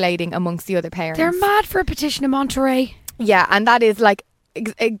circulating amongst the other parents. They're mad for a petition in Monterey. Yeah, and that is like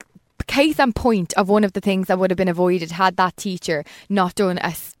a case and point of one of the things that would have been avoided had that teacher not done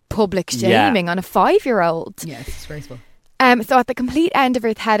a public shaming on a 5-year-old. Yeah, it's disgraceful. So at the complete end of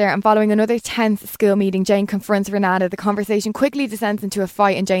her tether and following another tense school meeting, Jane confronts Renata. The conversation quickly descends into a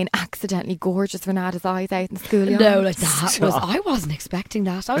fight and Jane accidentally gorges Renata's eyes out in the schoolyard. No, like I wasn't expecting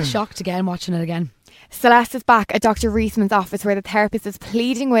that. I was shocked again watching it again. Celeste is back at Dr. Reisman's office where the therapist is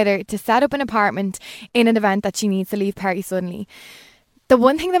pleading with her to set up an apartment in an event that she needs to leave Perry suddenly. The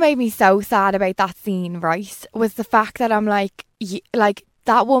one thing that made me so sad about that scene, right, was the fact that I'm like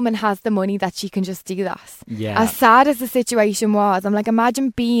that woman has the money that she can just do that. Yeah. As sad as the situation was, I'm like,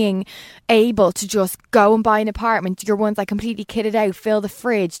 imagine being able to just go and buy an apartment. Your one's like completely kitted out, fill the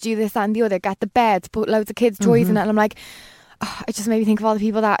fridge, do this and the other, get the beds, put loads of kids' toys in it. And I'm like, it just made me think of all the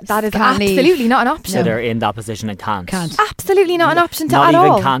people that is absolutely not an option. So they're in that position and can't. Absolutely not an option at all. Not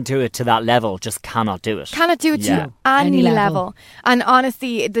even can't do it to that level, just cannot do it. Cannot do it to any level. And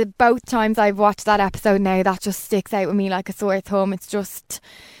honestly, the both times I've watched that episode now, that just sticks out with me like a sore thumb. It's just,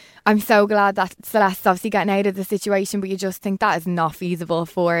 I'm so glad that Celeste's obviously getting out of the situation, but you just think that is not feasible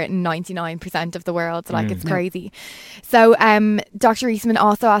for 99% of the world. Like, it's crazy. So Dr. Reisman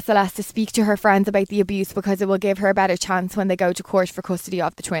also asked Celeste to speak to her friends about the abuse because it will give her a better chance when they go to court for custody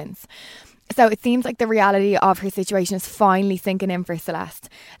of the twins. So it seems like the reality of her situation is finally sinking in for Celeste.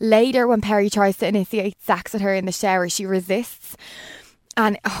 Later, when Perry tries to initiate sex with her in the shower, she resists.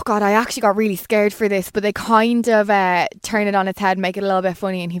 And oh God, I actually got really scared for this, but they kind of turn it on its head, make it a little bit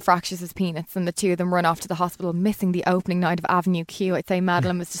funny, and he fractures his penis and the two of them run off to the hospital, missing the opening night of Avenue Q. I'd say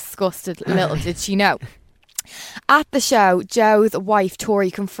Madeline was disgusted. Little did she know. At the show, Joe's wife Tori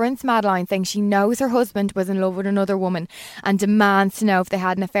confronts Madeline, saying she knows her husband was in love with another woman and demands to know if they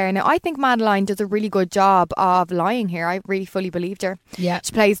had an affair. Now, I think Madeline does a really good job of lying here. I really fully believed her. Yeah.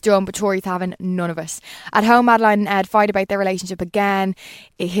 She plays dumb, but Tori's having none of it. At home, Madeline and Ed fight about their relationship again.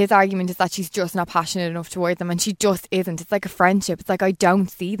 His argument is that she's just not passionate enough towards them, and she just isn't. It's like a friendship. It's like, I don't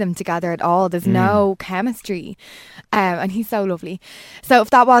see them together at all. There's no chemistry. And he's so lovely. So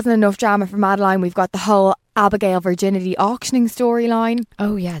if that wasn't enough drama for Madeline, we've got the whole Abigail virginity auctioning storyline.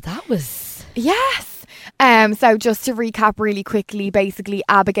 Oh yeah, that was... Yes. So just to recap really quickly, basically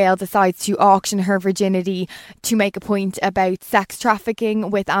Abigail decides to auction her virginity to make a point about sex trafficking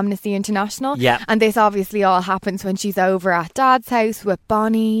with Amnesty International. Yeah. And this obviously all happens when she's over at Dad's house with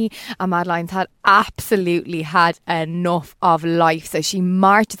Bonnie, and Madeline's absolutely had enough of life. So she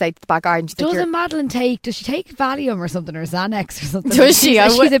marches out to the back garden. Does Madeline take Valium or something, or Xanax or something? Does she?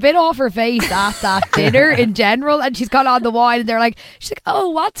 She's a bit off her face at that dinner in general, and she's got on the wine and they're like, she's like, oh,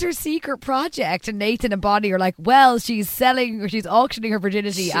 what's her secret project? And Nathan and Bonnie are like, well, she's auctioning her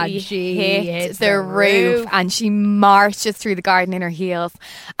virginity, and she hits the roof. And she marches through the garden in her heels,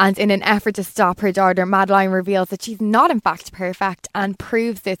 and in an effort to stop her daughter, Madeline reveals that she's not in fact perfect, and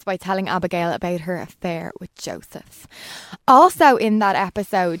proves this by telling Abigail about her affair with Joseph. Also in that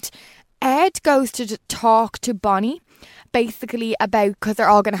episode, Ed goes to talk to Bonnie basically about, because they're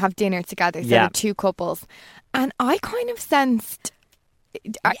all going to have dinner together, so they're two couples, and I kind of sensed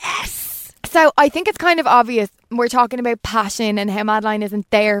yes. So I think it's kind of obvious we're talking about passion and how Madeline isn't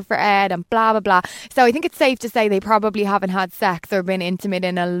there for Ed and blah, blah, blah. So I think it's safe to say they probably haven't had sex or been intimate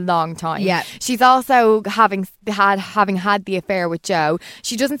in a long time. Yeah. She's also having had the affair with Joe.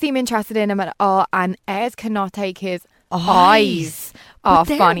 She doesn't seem interested in him at all, and Ed cannot take his eyes off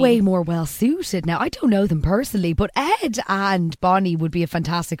they're Bonnie. Way more well suited now. I don't know them personally, but Ed and Bonnie would be a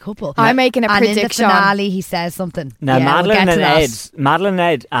fantastic couple. I'm making a prediction. And in the finale, he says something. Now, Madeline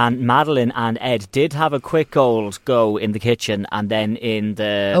and Ed did have a quick old go in the kitchen, and then in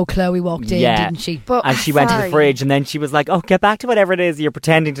the... Oh, Chloe walked in, didn't she? And she went to the fridge, and then she was like, oh, get back to whatever it is you're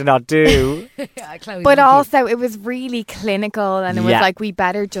pretending to not do. But also, it was really clinical, and it was like, we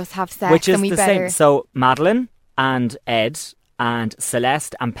better just have sex. Which is and we the better... same. So, Madeline and Ed and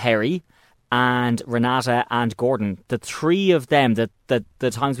Celeste and Perry and Renata and Gordon, the three of them, the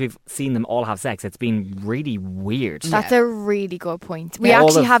times we've seen them all have sex, it's been really weird. That's a really good point. We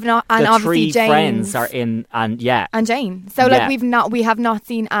actually have not, and obviously three Jane's friends are in, and Jane. So we have not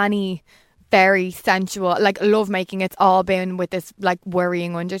seen any very sensual, like lovemaking. It's all been with this like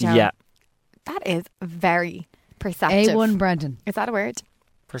worrying undertone. Yeah. That is very perceptive. A1, Brendan. Is that a word?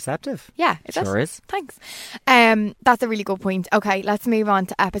 Perceptive. Yeah, is sure it? is. Thanks. That's a really good point. Okay, let's move on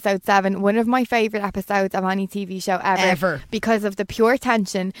to episode 7. One of my favourite episodes of any TV show ever. Because of the pure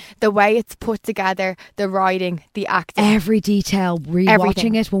tension, the way it's put together, the writing, the acting. Every detail,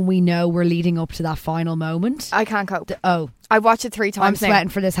 rewatching it when we know we're leading up to that final moment. I can't cope. I watched it 3 times I'm sweating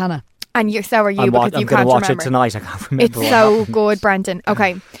for this, Hannah. And so are you, because you I'm can't watch remember. it tonight. I can't remember. It's so good, Brendan.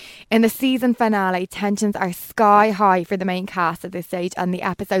 Okay. In the season finale, tensions are sky high for the main cast at this stage, and the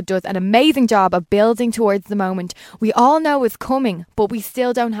episode does an amazing job of building towards the moment we all know is coming, but we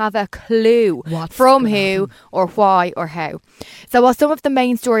still don't have a clue from who or why or how. So while some of the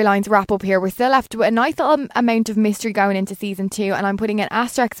main storylines wrap up here, we're still left with a nice little amount of mystery going into season 2, and I'm putting an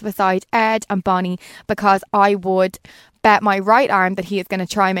asterisk beside Ed and Bonnie because I would bet my right arm that he is going to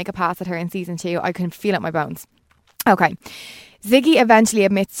try and make a pass at her in season 2. I can feel it in my bones. Okay. Ziggy eventually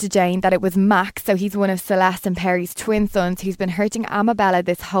admits to Jane that it was Max, so he's one of Celeste and Perry's twin sons, who's been hurting Amabella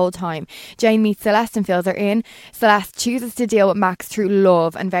this whole time. Jane meets Celeste and fills her in. Celeste chooses to deal with Max through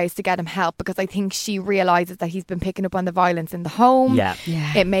love and vows to get him help because I think she realises that he's been picking up on the violence in the home. Yeah.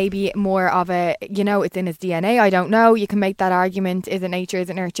 It may be more of a, it's in his DNA, I don't know. You can make that argument, is it nature, is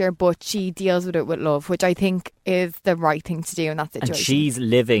it nurture? But she deals with it with love, which I think is the right thing to do in that situation. And she's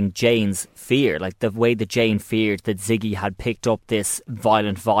living Jane's fear, like the way that Jane feared that Ziggy had picked up this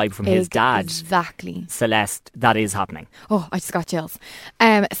violent vibe from his dad. Exactly. Celeste, that is happening. Oh, I just got chills.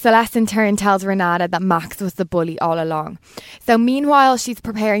 Celeste in turn tells Renata that Max was the bully all along. So meanwhile, she's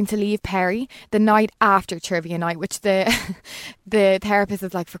preparing to leave Perry the night after trivia night, which the therapist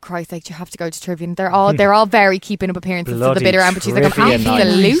is like, for Christ's sake, you have to go to trivia. And they're all very keeping up appearances to the bitter end, but she's like, I'm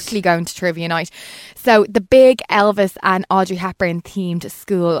absolutely going to trivia night. So the big Elvis and Audrey Hepburn themed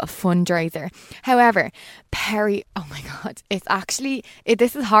school fundraiser. However, Perry, oh my God, it's actually,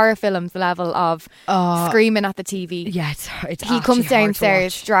 this is horror films level of screaming at the TV. Yeah, it's he comes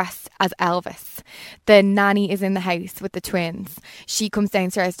downstairs dressed as Elvis. The nanny is in the house with the twins. She comes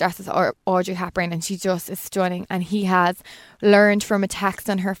downstairs dressed as Audrey Hepburn, and she just is stunning. And he has learned from a text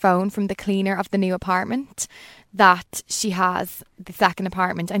on her phone from the cleaner of the new apartment that she has the second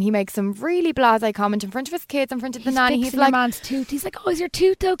apartment, and he makes some really blasé comment in front of his kids, in front of the nanny. He's like, man's tooth. He's like, oh, is your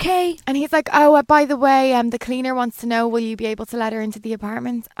tooth okay? And he's like, oh, by the way, the cleaner wants to know, will you be able to let her into the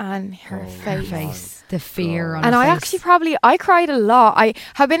apartment? And her face, the fear on and her I face. actually I cried a lot. I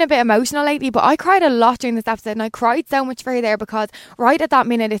have been a bit emotional lately, but I cried a lot during this episode, and I cried so much for her there because right at that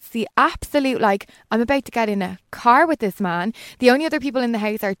minute, it's the absolute, like, I'm about to get in a car with this man. The only other people in the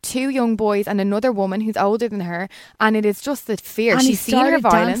house are 2 young boys and another woman who's older than her, and it is just the fear. And she's seen her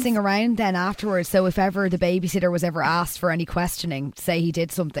violence. Dancing around then afterwards, so if ever the babysitter was ever asked for any questioning, say he did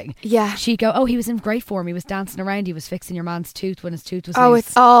something, she'd go, oh, he was in great form, he was dancing around, he was fixing your man's tooth when his tooth was loose.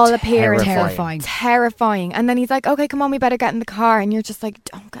 It's all appearance. Terrifying. And then he's like, okay, come on, we better get in the car, and you're just like,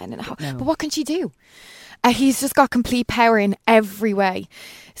 don't get in it. No. But what can she do? He's just got complete power in every way.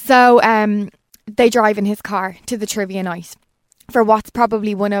 So they drive in his car to the trivia night for what's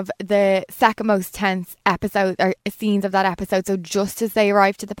probably one of the second most tense episodes or scenes of that episode. So just as they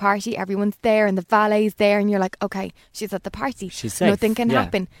arrive to the party, everyone's there and the valet's there, and you're like, okay, she's at the party, she's safe. Nothing can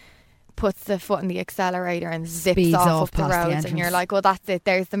happen. Puts the foot on the accelerator and zips off up the road, and you're like, well, that's it,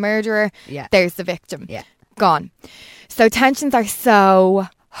 there's the murderer, there's the victim, gone. So tensions are so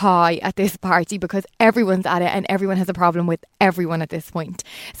high at this party because everyone's at it and everyone has a problem with everyone at this point.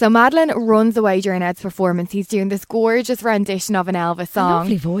 So Madeline runs away during Ed's performance. He's doing this gorgeous rendition of an Elvis song.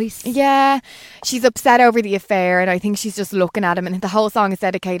 Lovely voice. Yeah. She's upset over the affair, and I think she's just looking at him, and the whole song is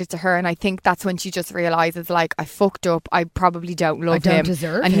dedicated to her, and I think that's when she just realises, like, I fucked up, I probably don't love him,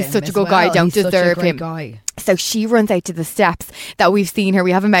 and he's such a good guy, I don't deserve him. So she runs out to the steps that we've seen her,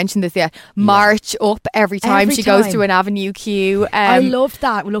 we haven't mentioned this yet, march up every time she goes to an Avenue Q. I love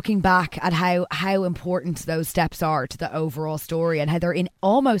that, looking back at how important those steps are to the overall story, and how they're in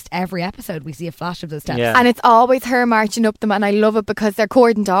almost every episode. We see a flash of those steps, and it's always her marching up them, and I love it because they're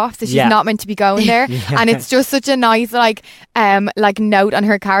cordoned off, so she's not meant to be going there. And it's just such a nice like note on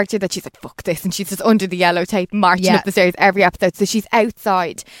her character that she's like, fuck this, and she's just under the yellow tape marching up the stairs every episode. So she's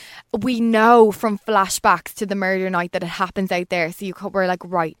outside. We know from flashbacks to the murder night that it happens out there, so we're like,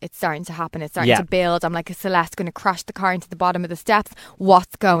 right, it's starting to happen, it's starting to build. I'm like, is Celeste going to crash the car into the bottom of the steps?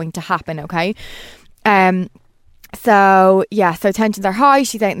 What's going to happen? Okay. So tensions are high.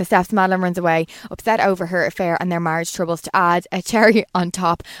 She's out in the steps. Madeline runs away, upset over her affair and their marriage troubles. To add a cherry on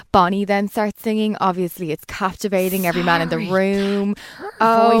top, Bonnie then starts singing. Obviously, it's captivating every man in the room. Her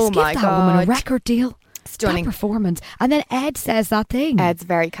voice, give that woman a record deal. stunning. That performance. And then Ed says that thing. Ed's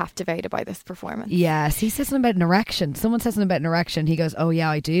very captivated by this performance. Yes, he says something about an erection. Someone says something about an erection. He goes, oh yeah,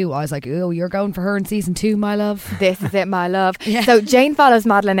 I do. I was like, oh, you're going for her in season 2, my love. This is it, my love. Yeah. So Jane follows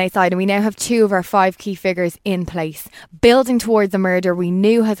Madeleine outside, and we now have 2 of our 5 key figures in place, building towards a murder we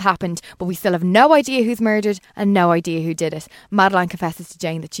knew has happened, but we still have no idea who's murdered and no idea who did it. Madeleine confesses to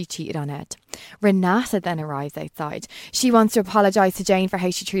Jane that she cheated on Ed. Renata then arrives outside. She wants to apologise to Jane for how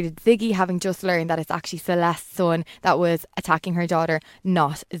she treated Ziggy, having just learned that it's actually Celeste's son that was attacking her daughter,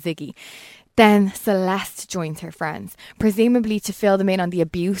 not Ziggy. Then Celeste joins her friends, presumably to fill them in on the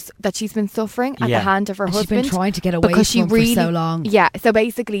abuse that she's been suffering at the hand of her husband. She's been trying to get away from him for so long. Yeah, so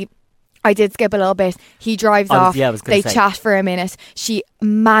basically, I did skip a little bit. He drives off. They chat for a minute. She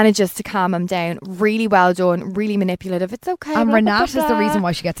manages to calm him down. Really well done. Really manipulative. It's okay. And Renata's the reason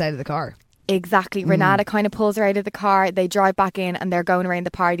why she gets out of the car. Exactly. Renata kind of pulls her out of the car. They drive back in and they're going around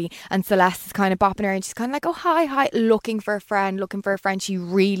the party, and Celeste is kind of bopping her and she's kind of like, oh, hi, looking for a friend. She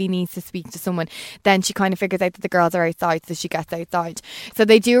really needs to speak to someone. Then she kind of figures out that the girls are outside, so she gets outside. So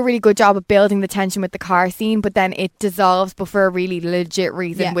they do a really good job of building the tension with the car scene, but then it dissolves, but for a really legit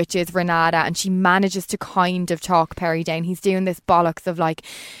reason, which is Renata, and she manages to kind of talk Perry down. He's doing this bollocks of like,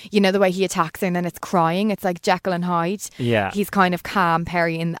 you know, the way he attacks her and then it's crying. It's like Jekyll and Hyde. Yeah. He's kind of calm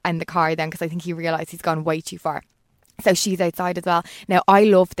Perry in the car then, because I think he realised he's gone way too far. So she's outside as well. Now, I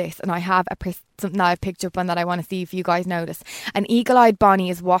love this, and I have something that I've picked up on that I want to see if you guys notice. An eagle-eyed Bonnie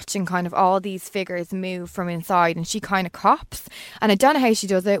is watching kind of all these figures move from inside, and she kind of cops. And I don't know how she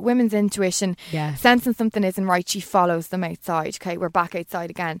does it. Women's intuition, sensing something isn't right, she follows them outside. Okay, we're back outside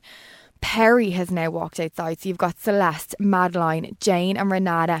again. Perry has now walked outside. So you've got Celeste, Madeleine, Jane and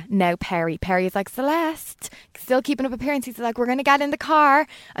Renata. Now Perry. Perry is like, Celeste, still keeping up appearances. He's like, we're going to get in the car.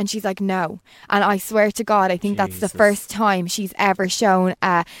 And she's like, no. And I swear to God, I think that's the first time she's ever shown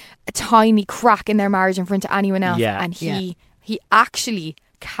a tiny crack in their marriage in front of anyone else. Yeah. And he actually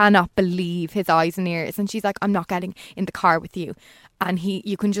cannot believe his eyes and ears. And she's like, I'm not getting in the car with you. And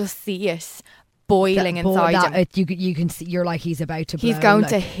you can just see it boiling inside him. You can see, you're like, he's about to blow. He's going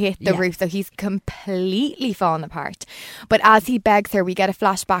to hit the roof, so he's completely fallen apart. But as he begs her, we get a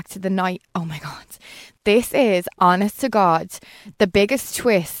flashback to the night. Oh my God, this is, honest to God, the biggest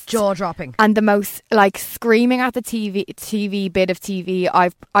twist, jaw-dropping, and the most like screaming at the TV bit of TV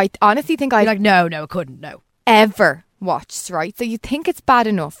I honestly think I've like no it couldn't ever watched, right? So you think it's bad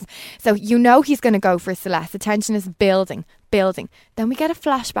enough, so you know he's going to go for Celeste. The tension is building. Then we get a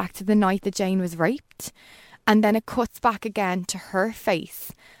flashback to the night that Jane was raped, and then it cuts back again to her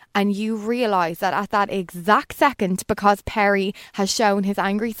face, and you realise that at that exact second, because Perry has shown his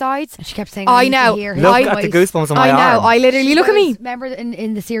angry sides, and she kept saying, I know, look at the goosebumps on my arm. I know, I literally look at me. Remember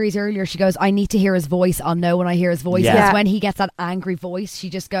in the series earlier, she goes, I need to hear his voice, I'll know when I hear his voice. Because when he gets that angry voice, she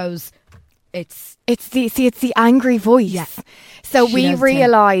just goes, it's the angry voice. Yes. So we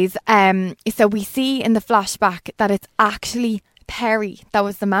realise, so we see in the flashback that it's actually Perry that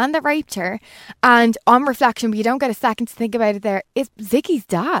was the man that raped her, and on reflection, we don't get a second to think about it there, it's Ziggy's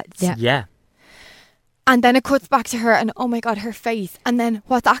dad. Yeah. And then it cuts back to her, and oh my God, her face. And then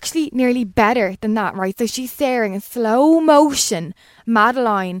what's actually nearly better than that, right? So she's staring in slow motion.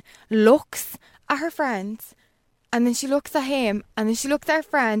 Madeleine looks at her friends, and then she looks at him, and then she looks at her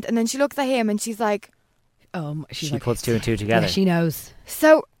friend, and then she looks at him, and she's like, she puts 2 and 2 together. Yeah, she knows.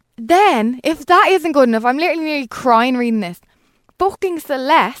 So then, if that isn't good enough, I'm literally nearly crying reading this. Fucking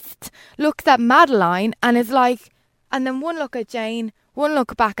Celeste looks at Madeleine and is like, and then one look at Jane, one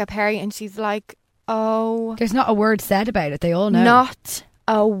look back at Perry, and she's like, oh. There's not a word said about it. They all know. Not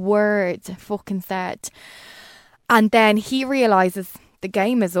a word fucking said. And then he realises the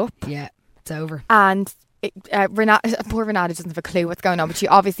game is up. Yeah, it's over. And poor Renata doesn't have a clue what's going on, but she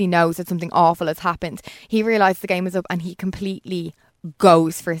obviously knows that something awful has happened. He realised the game is up, and he completely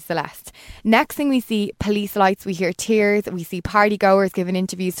goes for Celeste. Next thing we see, police lights, we hear tears, we see party goers giving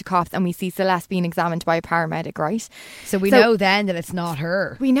interviews to cops, and we see Celeste being examined by a paramedic, right? So we know then that it's not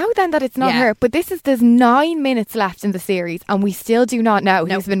her. We know then that it's not her, but there's 9 minutes left in the series, and we still do not know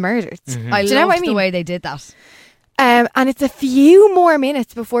who's been murdered. Mm-hmm. I love the way they did that. And it's a few more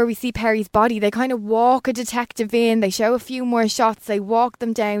minutes before we see Perry's body. They kind of walk a detective in, they show a few more shots, they walk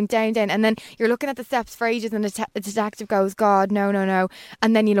them down, and then you're looking at the steps for ages, and the detective goes, God, no.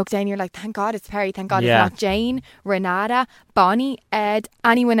 And then you look down and you're like, thank God it's Perry, thank God it's not Jane, Renata, Bonnie, Ed,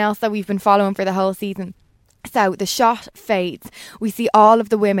 anyone else that we've been following for the whole season. So the shot fades. We see all of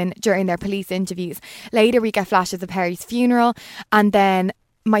the women during their police interviews. Later we get flashes of Perry's funeral, and then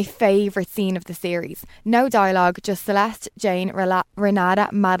my favourite scene of the series. No dialogue, just Celeste, Jane, Renata,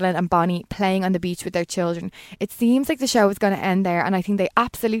 Madeleine and Bonnie playing on the beach with their children. It seems like the show was going to end there, and I think they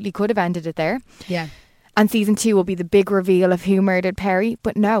absolutely could have ended it there. Yeah. And season 2 will be the big reveal of who murdered Perry.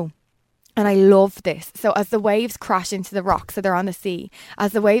 But no. And I love this. So as the waves crash into the rocks, so they're on the sea,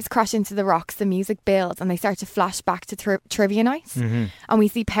 as the waves crash into the rocks, the music builds and they start to flash back to trivia night. And we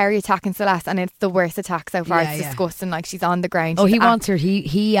see Perry attacking Celeste, and it's the worst attack so far. It's disgusting. Like, she's on the ground. Oh, he wants her.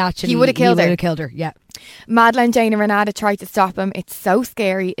 He actually would have killed her. Killed her. Yeah. Madeleine, Jane and Renata try to stop him. It's so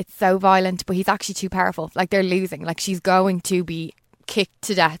scary. It's so violent, but he's actually too powerful. Like, they're losing. Like, she's going to be kicked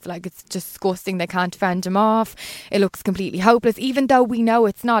to death. Like, it's disgusting. They can't fend him off. It looks completely hopeless, even though we know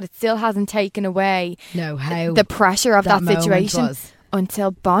it's not. It still hasn't taken away the pressure of that situation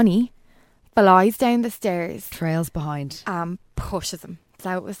until Bonnie flies down the stairs, trails behind, pushes him.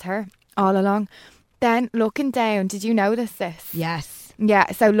 So it was her all along. Then looking down, did you notice this? Yes.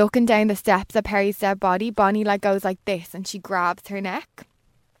 Yeah, so looking down the steps of Perry's dead body, Bonnie like goes like this and she grabs her neck.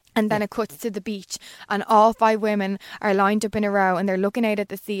 And then it cuts to the beach and all 5 women are lined up in a row and they're looking out at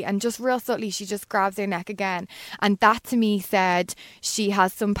the sea, and just real subtly she just grabs her neck again. And that to me said she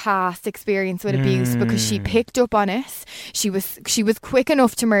has some past experience with abuse, because she picked up on it. She was quick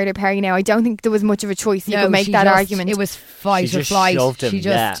enough to murder Perry. Now I don't think there was much of a choice. You could make that argument. It was fight or flight. She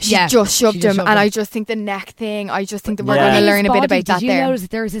just shoved him. And I just think the neck thing, I just think that we're going to learn a bit about that there. Did you notice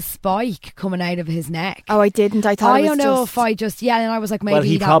that there was a spike coming out of his neck? Oh, I didn't. I thought I don't know if I just and I was like, maybe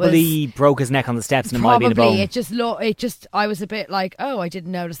he probably broke his neck on the steps, and it might have been a bone. It just I was a bit like, oh, I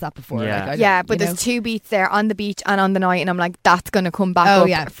didn't notice that before. Yeah, but there's 2 beats there, on the beach and on the night, and I'm like, that's going to come back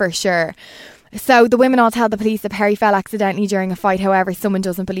up for sure. So the women all tell the police that Perry fell accidentally during a fight. However, someone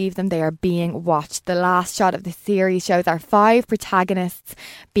doesn't believe them. They are being watched. The last shot of the series shows our 5 protagonists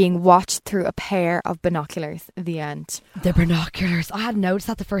being watched through a pair of binoculars. The end. The binoculars. I hadn't noticed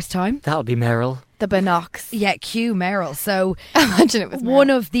that the first time. That'll be Meryl. The binocs. Yeah, cue Meryl. So imagine it was one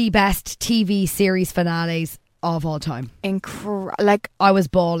of the best TV series finales of all time. Like, I was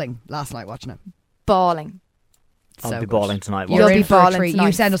bawling last night watching it. Bawling. I'll be bawling tonight. You'll be bawling tonight.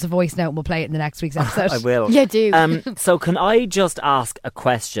 You send us a voice note and we'll play it in the next week's episode. I will. Yeah, do. So can I just ask a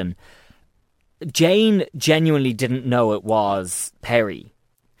question? Jane genuinely didn't know it was Perry,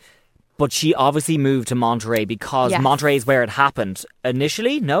 but she obviously moved to Monterey because Monterey is where it happened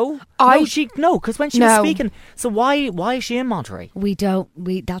initially. No, because when she was speaking. So why is she in Monterey? We don't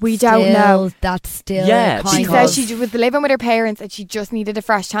know. That's still She says she was living with her parents and she just needed a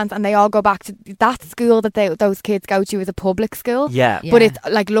fresh chance, and they all go back to that school that those kids go to is a public school. But it's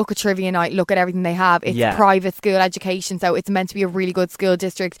like, look at trivia night, look at everything they have. It's private school education, so it's meant to be a really good school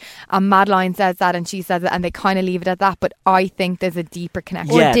district. And Madeline says that, and she says it, and they kind of leave it at that. But I think there's a deeper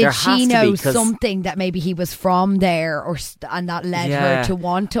connection. Or did she know something that maybe he was from there, and that led her to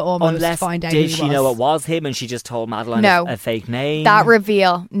want to almost find out who he was? Did she know it was him and she just told Madeline a fake name? That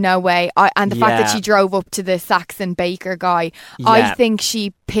reveal, no way. And the fact that she drove up to the Saxon baker guy, I think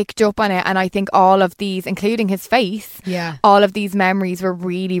she picked up on it, and I think all of these, including his face, all of these memories were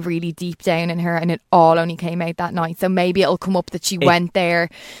really, really deep down in her, and it all only came out that night. So maybe it'll come up that she went there,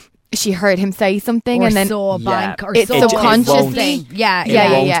 she heard him say something, or and then saw a bank, or it's subconsciously.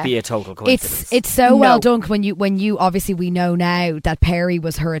 It won't be a total coincidence. It's so well done when you obviously, we know now that Perry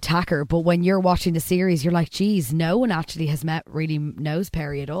was her attacker, but when you're watching the series, you're like, geez, no one actually really knows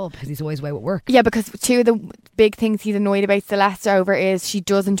Perry at all, because he's always away with work. Yeah, because 2 of the big things he's annoyed about Celeste over is she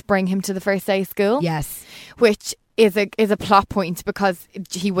doesn't bring him to the first day of school. Yes, which is a plot point, because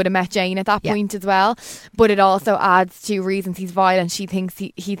he would have met Jane at that point as well. But it also adds to reasons he's violent. He thinks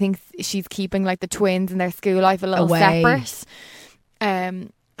she's keeping like the twins and their school life a little separate.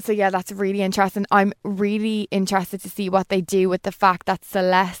 So yeah, that's really interesting. I'm really interested to see what they do with the fact that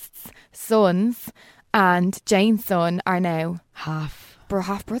Celeste's sons and Jane's son are now half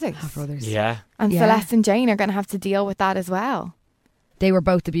brothers. Yeah. And Celeste and Jane are going to have to deal with that as well. They were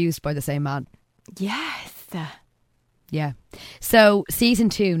both abused by the same man. Yes. Yeah. So season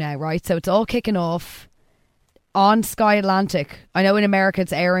 2 now, right? So it's all kicking off on Sky Atlantic. I know in America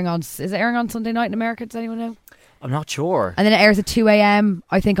it's airing on... Is it airing on Sunday night in America? Does anyone know? I'm not sure. And then it airs at 2 a.m,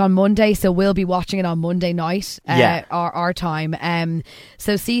 I think, on Monday. So we'll be watching it on Monday night, our time.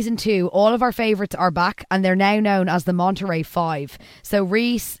 So season 2, all of our favourites are back, and they're now known as the Monterey 5. So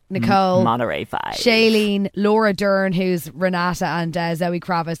Reese, Nicole, Monterey 5, Shailene, Laura Dern, who's Renata, and Zoe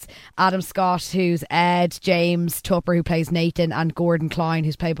Kravitz, Adam Scott, who's Ed, James Tupper, who plays Nathan, and Gordon Klein,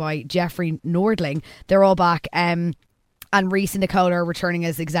 who's played by Jeffrey Nordling. They're all back. and Reese and Nicola are returning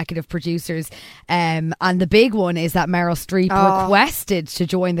as executive producers. And the big one is that Meryl Streep requested to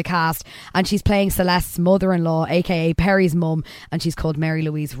join the cast, and she's playing Celeste's mother-in-law, aka Perry's mum, and she's called Mary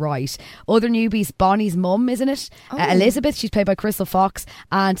Louise Wright. Other newbies, Bonnie's mum, isn't it? Elizabeth, she's played by Crystal Fox,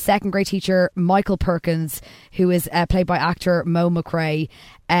 and second grade teacher Michael Perkins, who is played by actor Mo McRae.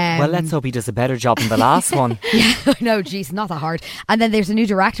 Well, let's hope he does a better job than the last one. Yeah, no, geez, not that hard. And then there's a new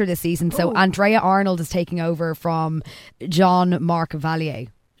director this season. So Andrea Arnold is taking over from Jean-Marc Valier.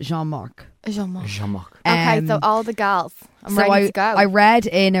 Jean-Marc. Okay, so all the gals. I'm ready to go. I read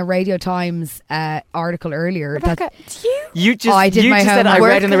in a Radio Times article earlier Rebecca, that you just I did you my just said I homework.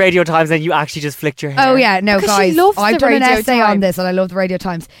 read in the Radio Times, and you actually just flicked your hair. Oh yeah, no, Because guys, she loves I've the done an Radio essay on Times. this, and I love the Radio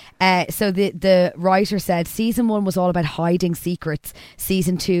Times. So the writer said season 1 was all about hiding secrets.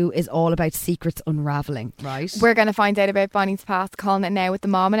 Season 2 is all about secrets unraveling. Right? We're going to find out about Bonnie's past, calling it now with the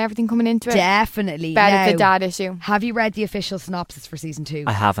mom and everything coming into it. Definitely. Bet Now, it's a dad issue. have you read the official synopsis for season 2?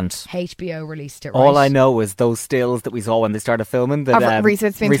 I haven't. HBO released it. All right? I know is those stills that we saw when they started filming. That Of Reese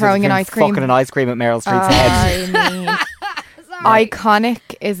Witherspoon throwing an ice cream. fucking an ice cream at Meryl Streep's head. I mean, iconic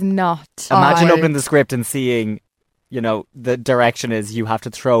is not. Imagine opening the script and seeing, you know, the direction is you have to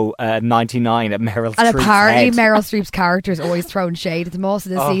throw 99 at Meryl Streep's And apparently head. Meryl Streep's character is always throwing shade at the most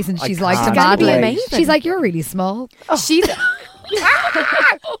of the season. I She's like to can't gonna be Madeline. amazing. She's like, you're really small. She's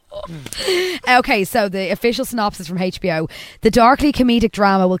Okay, so the official synopsis from HBO. The darkly comedic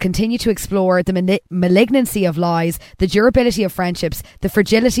drama will continue to explore the malignancy of lies, the durability of friendships, the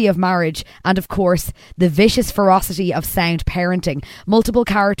fragility of marriage, and of course, the vicious ferocity of sound parenting. Multiple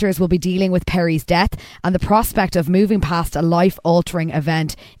characters will be dealing with Perry's death and the prospect of moving past a life-altering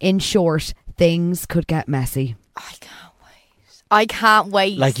event. In short, things could get messy. I can't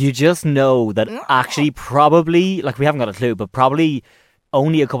wait. Like, you just know that actually probably, like, we haven't got a clue, but probably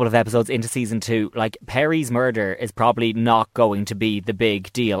only a couple of episodes into season 2, like, Perry's murder is probably not going to be the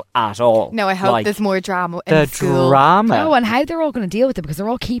big deal at all. No, I hope Like, there's more drama in the school. drama. Oh, and how they're all going to deal with it, because they're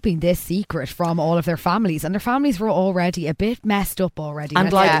all keeping this secret from all of their families, and their families were already a bit messed up already.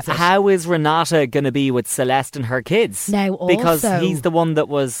 And let's like, face it. how is Renata going to be with Celeste and her kids? Now, because also- he's the one that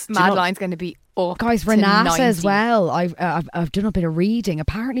was do you know- Madeline's going to be up Guys, to Renata 90. as well. I've done a bit of reading.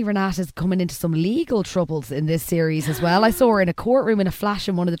 Apparently, Renata's coming into some legal troubles in this series as well. I saw her in a courtroom in a flash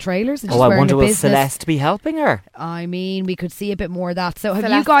in one of the trailers. And she's I wearing wonder a will business. Celeste be helping her? I mean, we could see a bit more of that. So, have you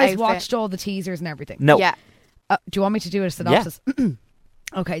Celeste's guys outfit. watched all the teasers and everything? No. Yeah. Do you want me to do a synopsis?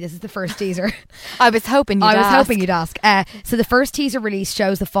 Okay, this is the first teaser. I was hoping you'd I was ask. hoping you'd ask. So the first teaser release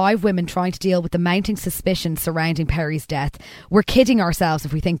shows the 5 women trying to deal with the mounting suspicion surrounding Perry's death. We're kidding ourselves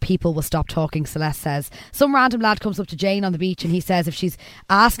if we think people will stop talking, Celeste says. Some random lad comes up to Jane on the beach and he says if she's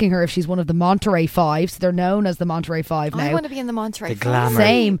asking her if she's one of the Monterey Five, so they're known as the Monterey Five now. I want to be in the Monterey. The glamour.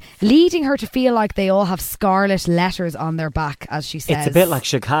 Same, leading her to feel like they all have scarlet letters on their back, as she says. It's a bit like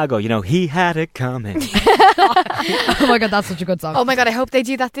Chicago, you know, he had it coming. Oh my god, that's such a good song. Oh my god, I hope they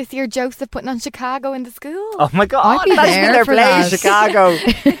do that this year. Joseph putting on Chicago in the school. Oh my God, I'd be imagine there they're for playing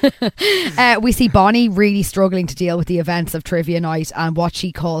that. Chicago. We see Bonnie really struggling to deal with the events of trivia night and what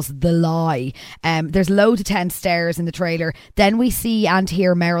she calls the lie. There's loads of tense stares in the trailer. Then we see and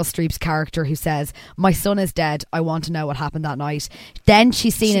hear Meryl Streep's character who says, "My son is dead. I want to know what happened that night." Then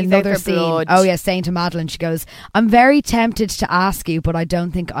she's seen She's another out for scene. blood. Oh yeah, saying to Madeline, she goes, "I'm very tempted to ask you, but I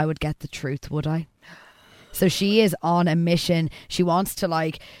don't think I would get the truth, would I?" So she is on a mission. She wants to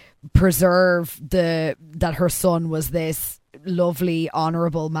like preserve that her son was this lovely,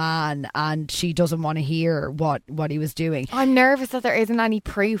 honourable man, and she doesn't want to hear what he was doing. I'm nervous that there isn't any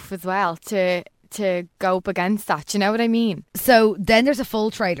proof as well to go up against that. Do you know what I mean? So then there's a full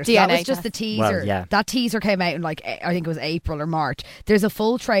trailer. So that DNA was just the test. teaser. Well, yeah. That teaser came out in like, I think it was April or March. There's a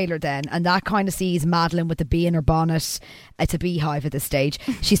full trailer then, and that kind of sees Madeline with the bee in her bonnet. It's a beehive at this stage.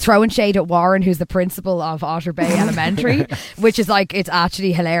 She's throwing shade at Warren, who's the principal of Otter Bay Elementary, which is like, it's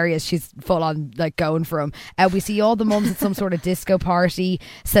actually hilarious. She's full on like going for him. We see all the mums at some sort of disco party.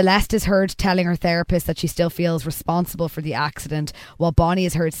 Celeste is heard telling her therapist that she still feels responsible for the accident, while Bonnie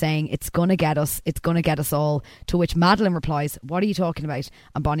is heard saying, "It's gonna get us. It's going to get us all." To which Madeline replies, "What are you talking about?"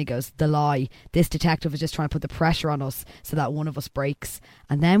 And Bonnie goes, "The lie. This detective is just trying to put the pressure on us so that one of us breaks."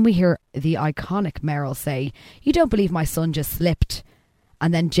 And then we hear the iconic Meryl say, "You don't believe my son just slipped?"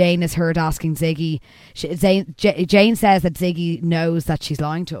 And then Jane is heard asking Ziggy. Jane says that Ziggy knows that she's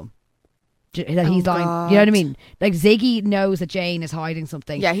lying to him. that he's lying. You know what I mean? Like Ziggy knows that Jane is hiding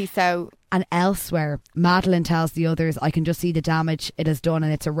something. Yeah, he's so... And elsewhere, Madeline tells the others, I can just see the damage it has done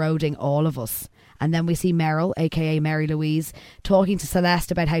and it's eroding all of us. And then we see Meryl, aka Mary Louise, talking to Celeste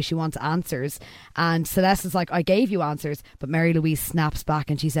about how she wants answers. And Celeste is like, I gave you answers. But Mary Louise snaps back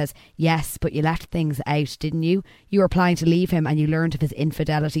and she says, yes, but you left things out, didn't you? You were planning to leave him and you learned of his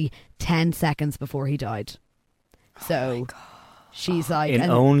infidelity 10 seconds before he died. So she's like... In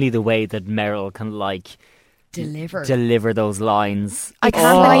only the way that Meryl can like... Deliver those lines. I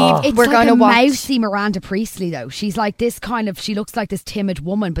can't believe we're like going to watch mousy Miranda Priestley though. She's like this kind of, she looks like this timid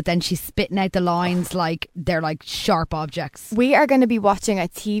woman, but then she's spitting out the lines like they're like sharp objects. We are going to be watching a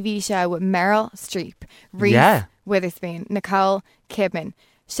TV show with Meryl Streep, Reese Witherspoon, Nicole Kidman,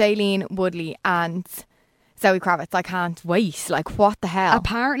 Shailene Woodley and Zoe Kravitz. I can't wait. Like, what the hell?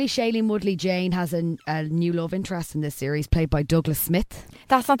 Apparently Shailene Woodley Jane has a new love interest in this series played by Douglas Smith.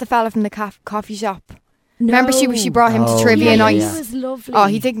 That's not the fella from the coffee shop. No. Remember she brought him to trivia night. He was lovely. Oh,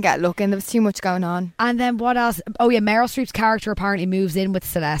 he didn't get looking. There was too much going on. And then what else? Oh yeah, Meryl Streep's character apparently moves in with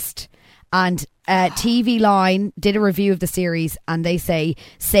Celeste. And TV Line did a review of the series and they say,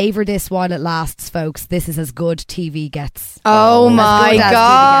 savour this while it lasts, folks. This is as good TV gets. Oh my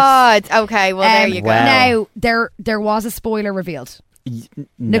God. Okay, well there you go. Now, there was a spoiler revealed. No.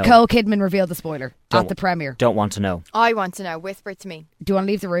 Nicole Kidman revealed the spoiler at the premiere. Don't want to know. I want to know. Whisper it to me. Do you want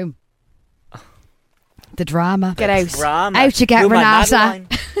to leave the room? The drama. Get out. Drama. Out you get, Renata.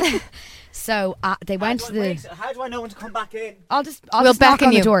 So they went to the... How do I know when to come back in? I'll just knock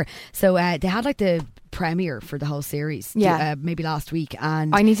on the door. So they had like the premiere for the whole series. Yeah. Maybe last week.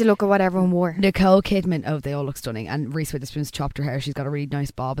 And I need to look at what everyone wore. Nicole Kidman. Oh, they all look stunning. And Reese Witherspoon's chopped her hair. She's got a really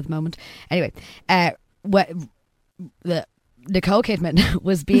nice bob at the moment. Anyway, Nicole Kidman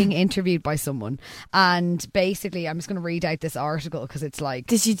was being interviewed by someone, and basically I'm just going to read out this article because it's like,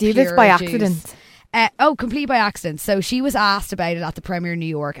 did you do this by accident? Completely by accident. So she was asked about it at the premiere in New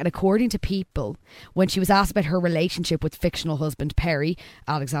York, and according to People, when she was asked about her relationship with fictional husband Perry,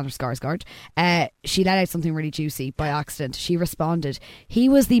 Alexander Skarsgård, she let out something really juicy by accident. She responded, he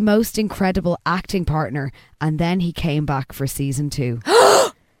was the most incredible acting partner, and then he came back for season 2.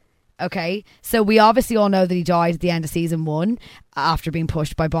 Okay, so we obviously all know that he died at the end of season 1 after being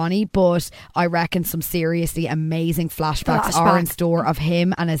pushed by Bonnie, but I reckon some seriously amazing flashbacks are in store of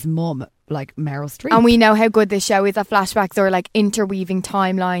him and his mum, like Meryl Streep. And we know how good this show is at flashbacks or like interweaving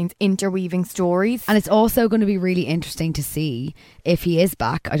timelines, interweaving stories. And it's also going to be really interesting to see if he is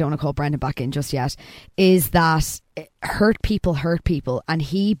back. I don't want to call Brendan back in just yet. Is that hurt people, and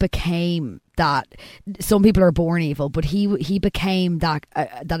he became that. Some people are born evil, but he became that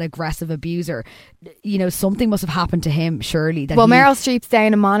aggressive abuser. You know, something must have happened to him, surely. That Meryl Streep's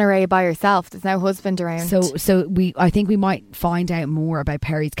down in Monterey by herself. There's no husband around. So I think we might find out more about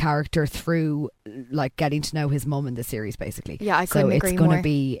Perry's character through like getting to know his mum in the series, basically. Yeah, I couldn't agree more.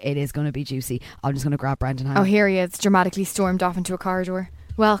 It is going to be juicy. I'm just going to grab Brendan. Oh, here he is, dramatically stormed off into a corridor.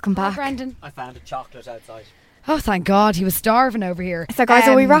 Welcome back, Brendan. I found a chocolate outside. Oh, thank God. He was starving over here. So guys,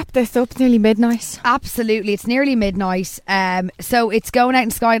 will we wrap this up? It's nearly midnight. Absolutely. It's nearly midnight. So it's going out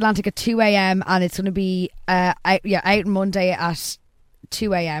in Sky Atlantic at 2 a.m. and it's going to be out Monday at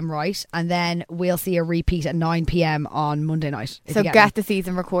 2 a.m, right? And then we'll see a repeat at 9 p.m. on Monday night. So get the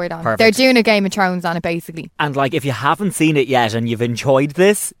season record on. Perfect. They're doing a Game of Thrones on it, basically. And like, if you haven't seen it yet and you've enjoyed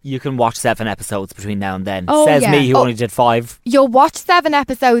this, you can watch 7 episodes between now and then. Says me, who only did 5. You'll watch 7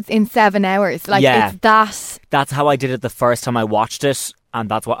 episodes in 7 hours. Like, it's that. That's how I did it the first time I watched it. And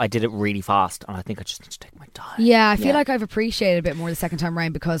that's what I did it really fast, and I think I just need to take my time. Yeah, I feel like I've appreciated it a bit more the second time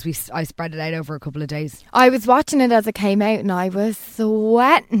around because I spread it out over a couple of days. I was watching it as it came out and I was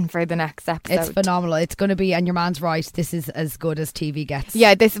sweating for the next episode. It's phenomenal. It's going to be, and your man's right, this is as good as TV gets.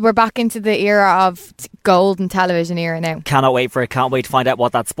 Yeah, we're back into the era of golden television era now. Cannot wait for it. Can't wait to find out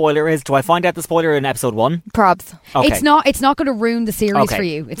what that spoiler is. Do I find out the spoiler in episode 1? Probs. Okay. It's not going to ruin the series for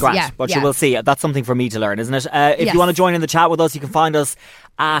you. It's but you will see. That's something for me to learn, isn't it? If you want to join in the chat with us, you can find us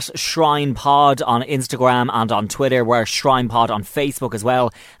at Shrine Pod on Instagram and on Twitter. We're Shrine Pod on Facebook as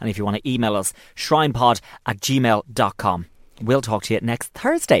well. And if you want to email us, shrinepod@gmail.com. We'll talk to you next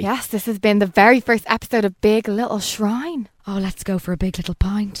Thursday. Yes, this has been the very first episode of Big Little Shrine. Oh, let's go for a big little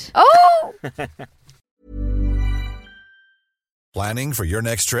pint. Oh! Planning for your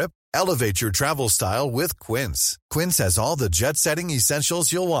next trip? Elevate your travel style with Quince. Quince has all the jet-setting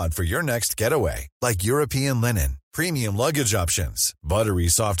essentials you'll want for your next getaway, like European linen, premium luggage options, buttery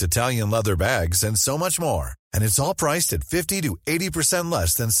soft Italian leather bags, and so much more. And it's all priced at 50 to 80%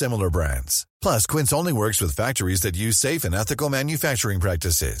 less than similar brands. Plus, Quince only works with factories that use safe and ethical manufacturing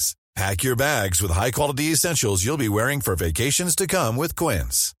practices. Pack your bags with high-quality essentials you'll be wearing for vacations to come with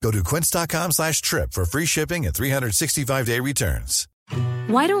Quince. Go to quince.com/trip for free shipping and 365-day returns.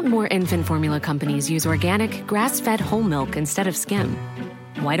 Why don't more infant formula companies use organic, grass-fed whole milk instead of skim?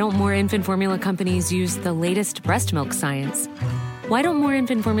 Why don't more infant formula companies use the latest breast milk science? Why don't more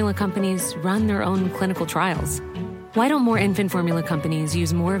infant formula companies run their own clinical trials? Why don't more infant formula companies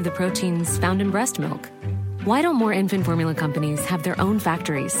use more of the proteins found in breast milk? Why don't more infant formula companies have their own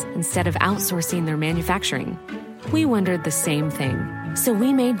factories instead of outsourcing their manufacturing? We wondered the same thing. So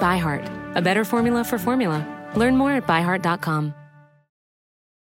we made ByHeart, a better formula for formula. Learn more at byheart.com.